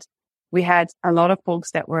also that we had a lot of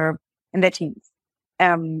folks that were in their teens.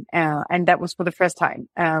 And that was for the first time.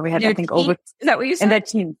 We had, I think, over, is that what you said? In their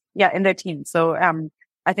teens. Yeah, in their teens. So,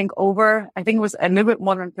 I think it was a little bit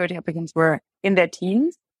more than 30 applicants were in their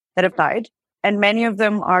teens that applied. And many of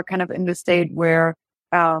them are kind of in the state where,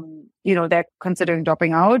 they're considering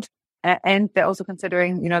dropping out, and they're also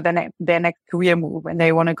considering, their next career move, and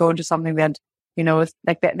they want to go into something that, is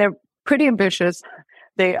like they're pretty ambitious.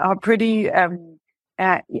 They are pretty,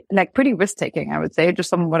 pretty risk taking, I would say, just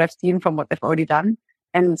from what I've seen from what they've already done.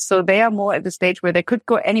 And so they are more at the stage where they could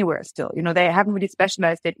go anywhere still. They haven't really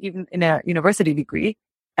specialized yet, even in a university degree.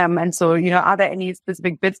 And so, are there any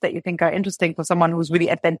specific bits that you think are interesting for someone who's really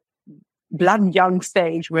at that blood young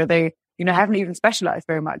stage where they, haven't even specialized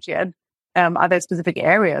very much yet? Are there specific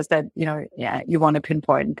areas that, you want to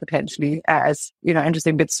pinpoint potentially as,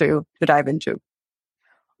 interesting bits to dive into?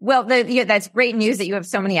 Well, that's great news that you have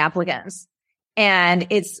so many applicants. And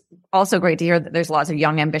it's also great to hear that there's lots of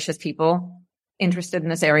young, ambitious people interested in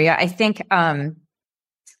this area. I think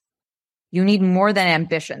you need more than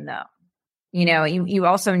ambition, though. You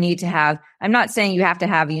also need to have, I'm not saying you have to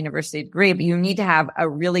have a university degree, but you need to have a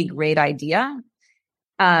really great idea.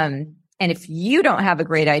 And if you don't have a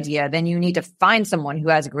great idea, then you need to find someone who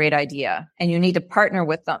has a great idea, and you need to partner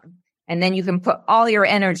with them. And then you can put all your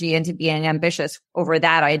energy into being ambitious over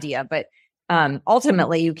that idea. But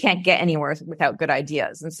ultimately, you can't get anywhere without good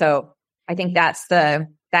ideas. And so I think that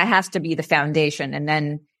has to be the foundation. And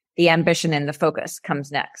then the ambition and the focus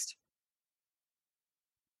comes next.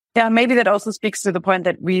 Yeah, maybe that also speaks to the point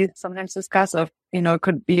that we sometimes discuss of, it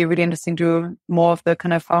could be really interesting to more of the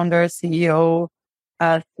kind of founder, CEO,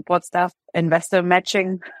 support staff, investor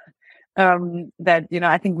matching. That,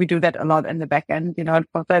 I think we do that a lot in the back end,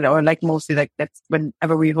 or like mostly like that's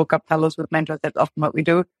whenever we hook up fellows with mentors, that's often what we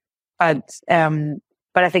do. But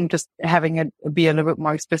I think just having it be a little bit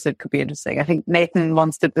more explicit could be interesting. I think Nathan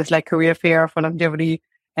once did this like career fair for longevity,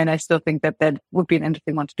 and I still think that would be an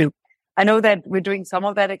interesting one to do. I know that we're doing some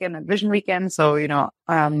of that again at Vision Weekend. So,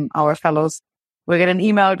 our fellows will get an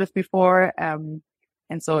email just before.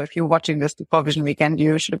 And so if you're watching this before Vision Weekend,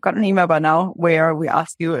 you should have gotten an email by now where we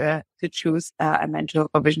ask you to choose a mentor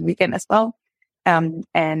for Vision Weekend as well. And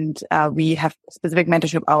we have specific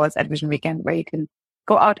mentorship hours at Vision Weekend where you can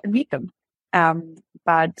go out and meet them.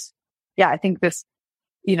 But yeah, I think this,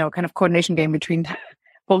 kind of coordination game between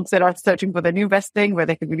folks that are searching for their new vesting, where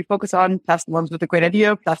they can really focus on, plus the ones with a great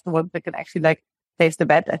idea, plus the ones that can actually like place the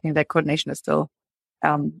bet. I think that coordination is still,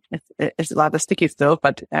 it's rather sticky still,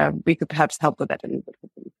 but we could perhaps help with that a little bit.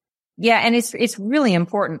 Yeah. And it's really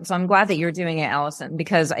important. So I'm glad that you're doing it, Arrison,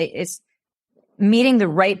 because it's meeting the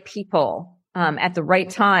right people at the right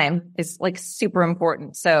time is like super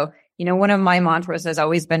important. So, one of my mantras has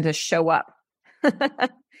always been to show up.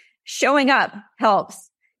 Showing up helps,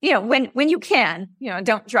 when you can,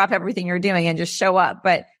 don't drop everything you're doing and just show up,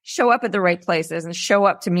 but show up at the right places and show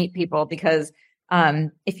up to meet people, because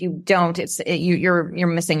if you don't, you're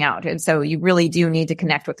missing out. And so you really do need to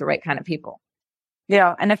connect with the right kind of people.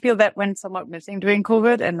 Yeah. And I feel that went somewhat missing during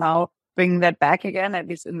COVID, and now bringing that back again, at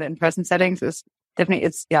least in the in-person settings, is definitely,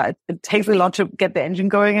 it takes a lot to get the engine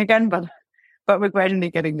going again, but we're gradually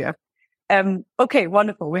getting there. Okay,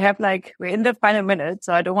 wonderful. We're in the final minute,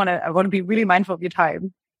 so I want to be really mindful of your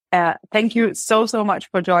time. Thank you so much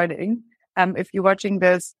for joining. If you're watching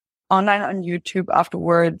this online on YouTube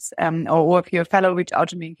afterwards, or if you're a fellow, reach out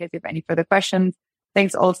to me in case you have any further questions.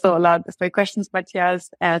 Thanks also a lot for your questions, Matthias.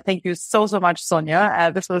 Thank you so much,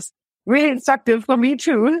 Sonia. This was really instructive for me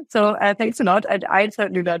too. So thanks a lot. I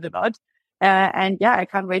certainly learned a lot. I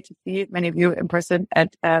can't wait to see many of you in person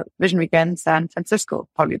at Vision Weekend San Francisco,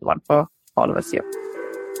 probably the one for all of us here.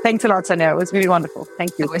 Thanks a lot, Sonia. It was really wonderful.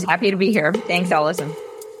 Thank you. I was happy to be here. Thanks, Arrison.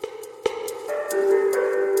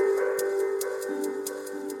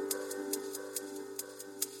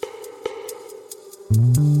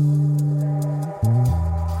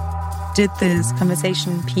 Did this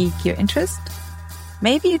conversation pique your interest?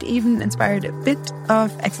 Maybe it even inspired a bit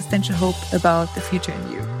of existential hope about the future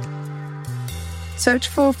in you. Search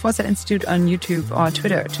for Foresight Institute on YouTube or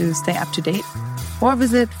Twitter to stay up to date, or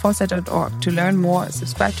visit foresight.org to learn more,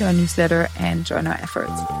 subscribe to our newsletter, and join our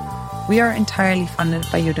efforts. We are entirely funded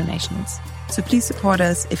by your donations, so please support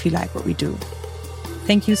us if you like what we do.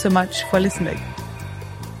 Thank you so much for listening.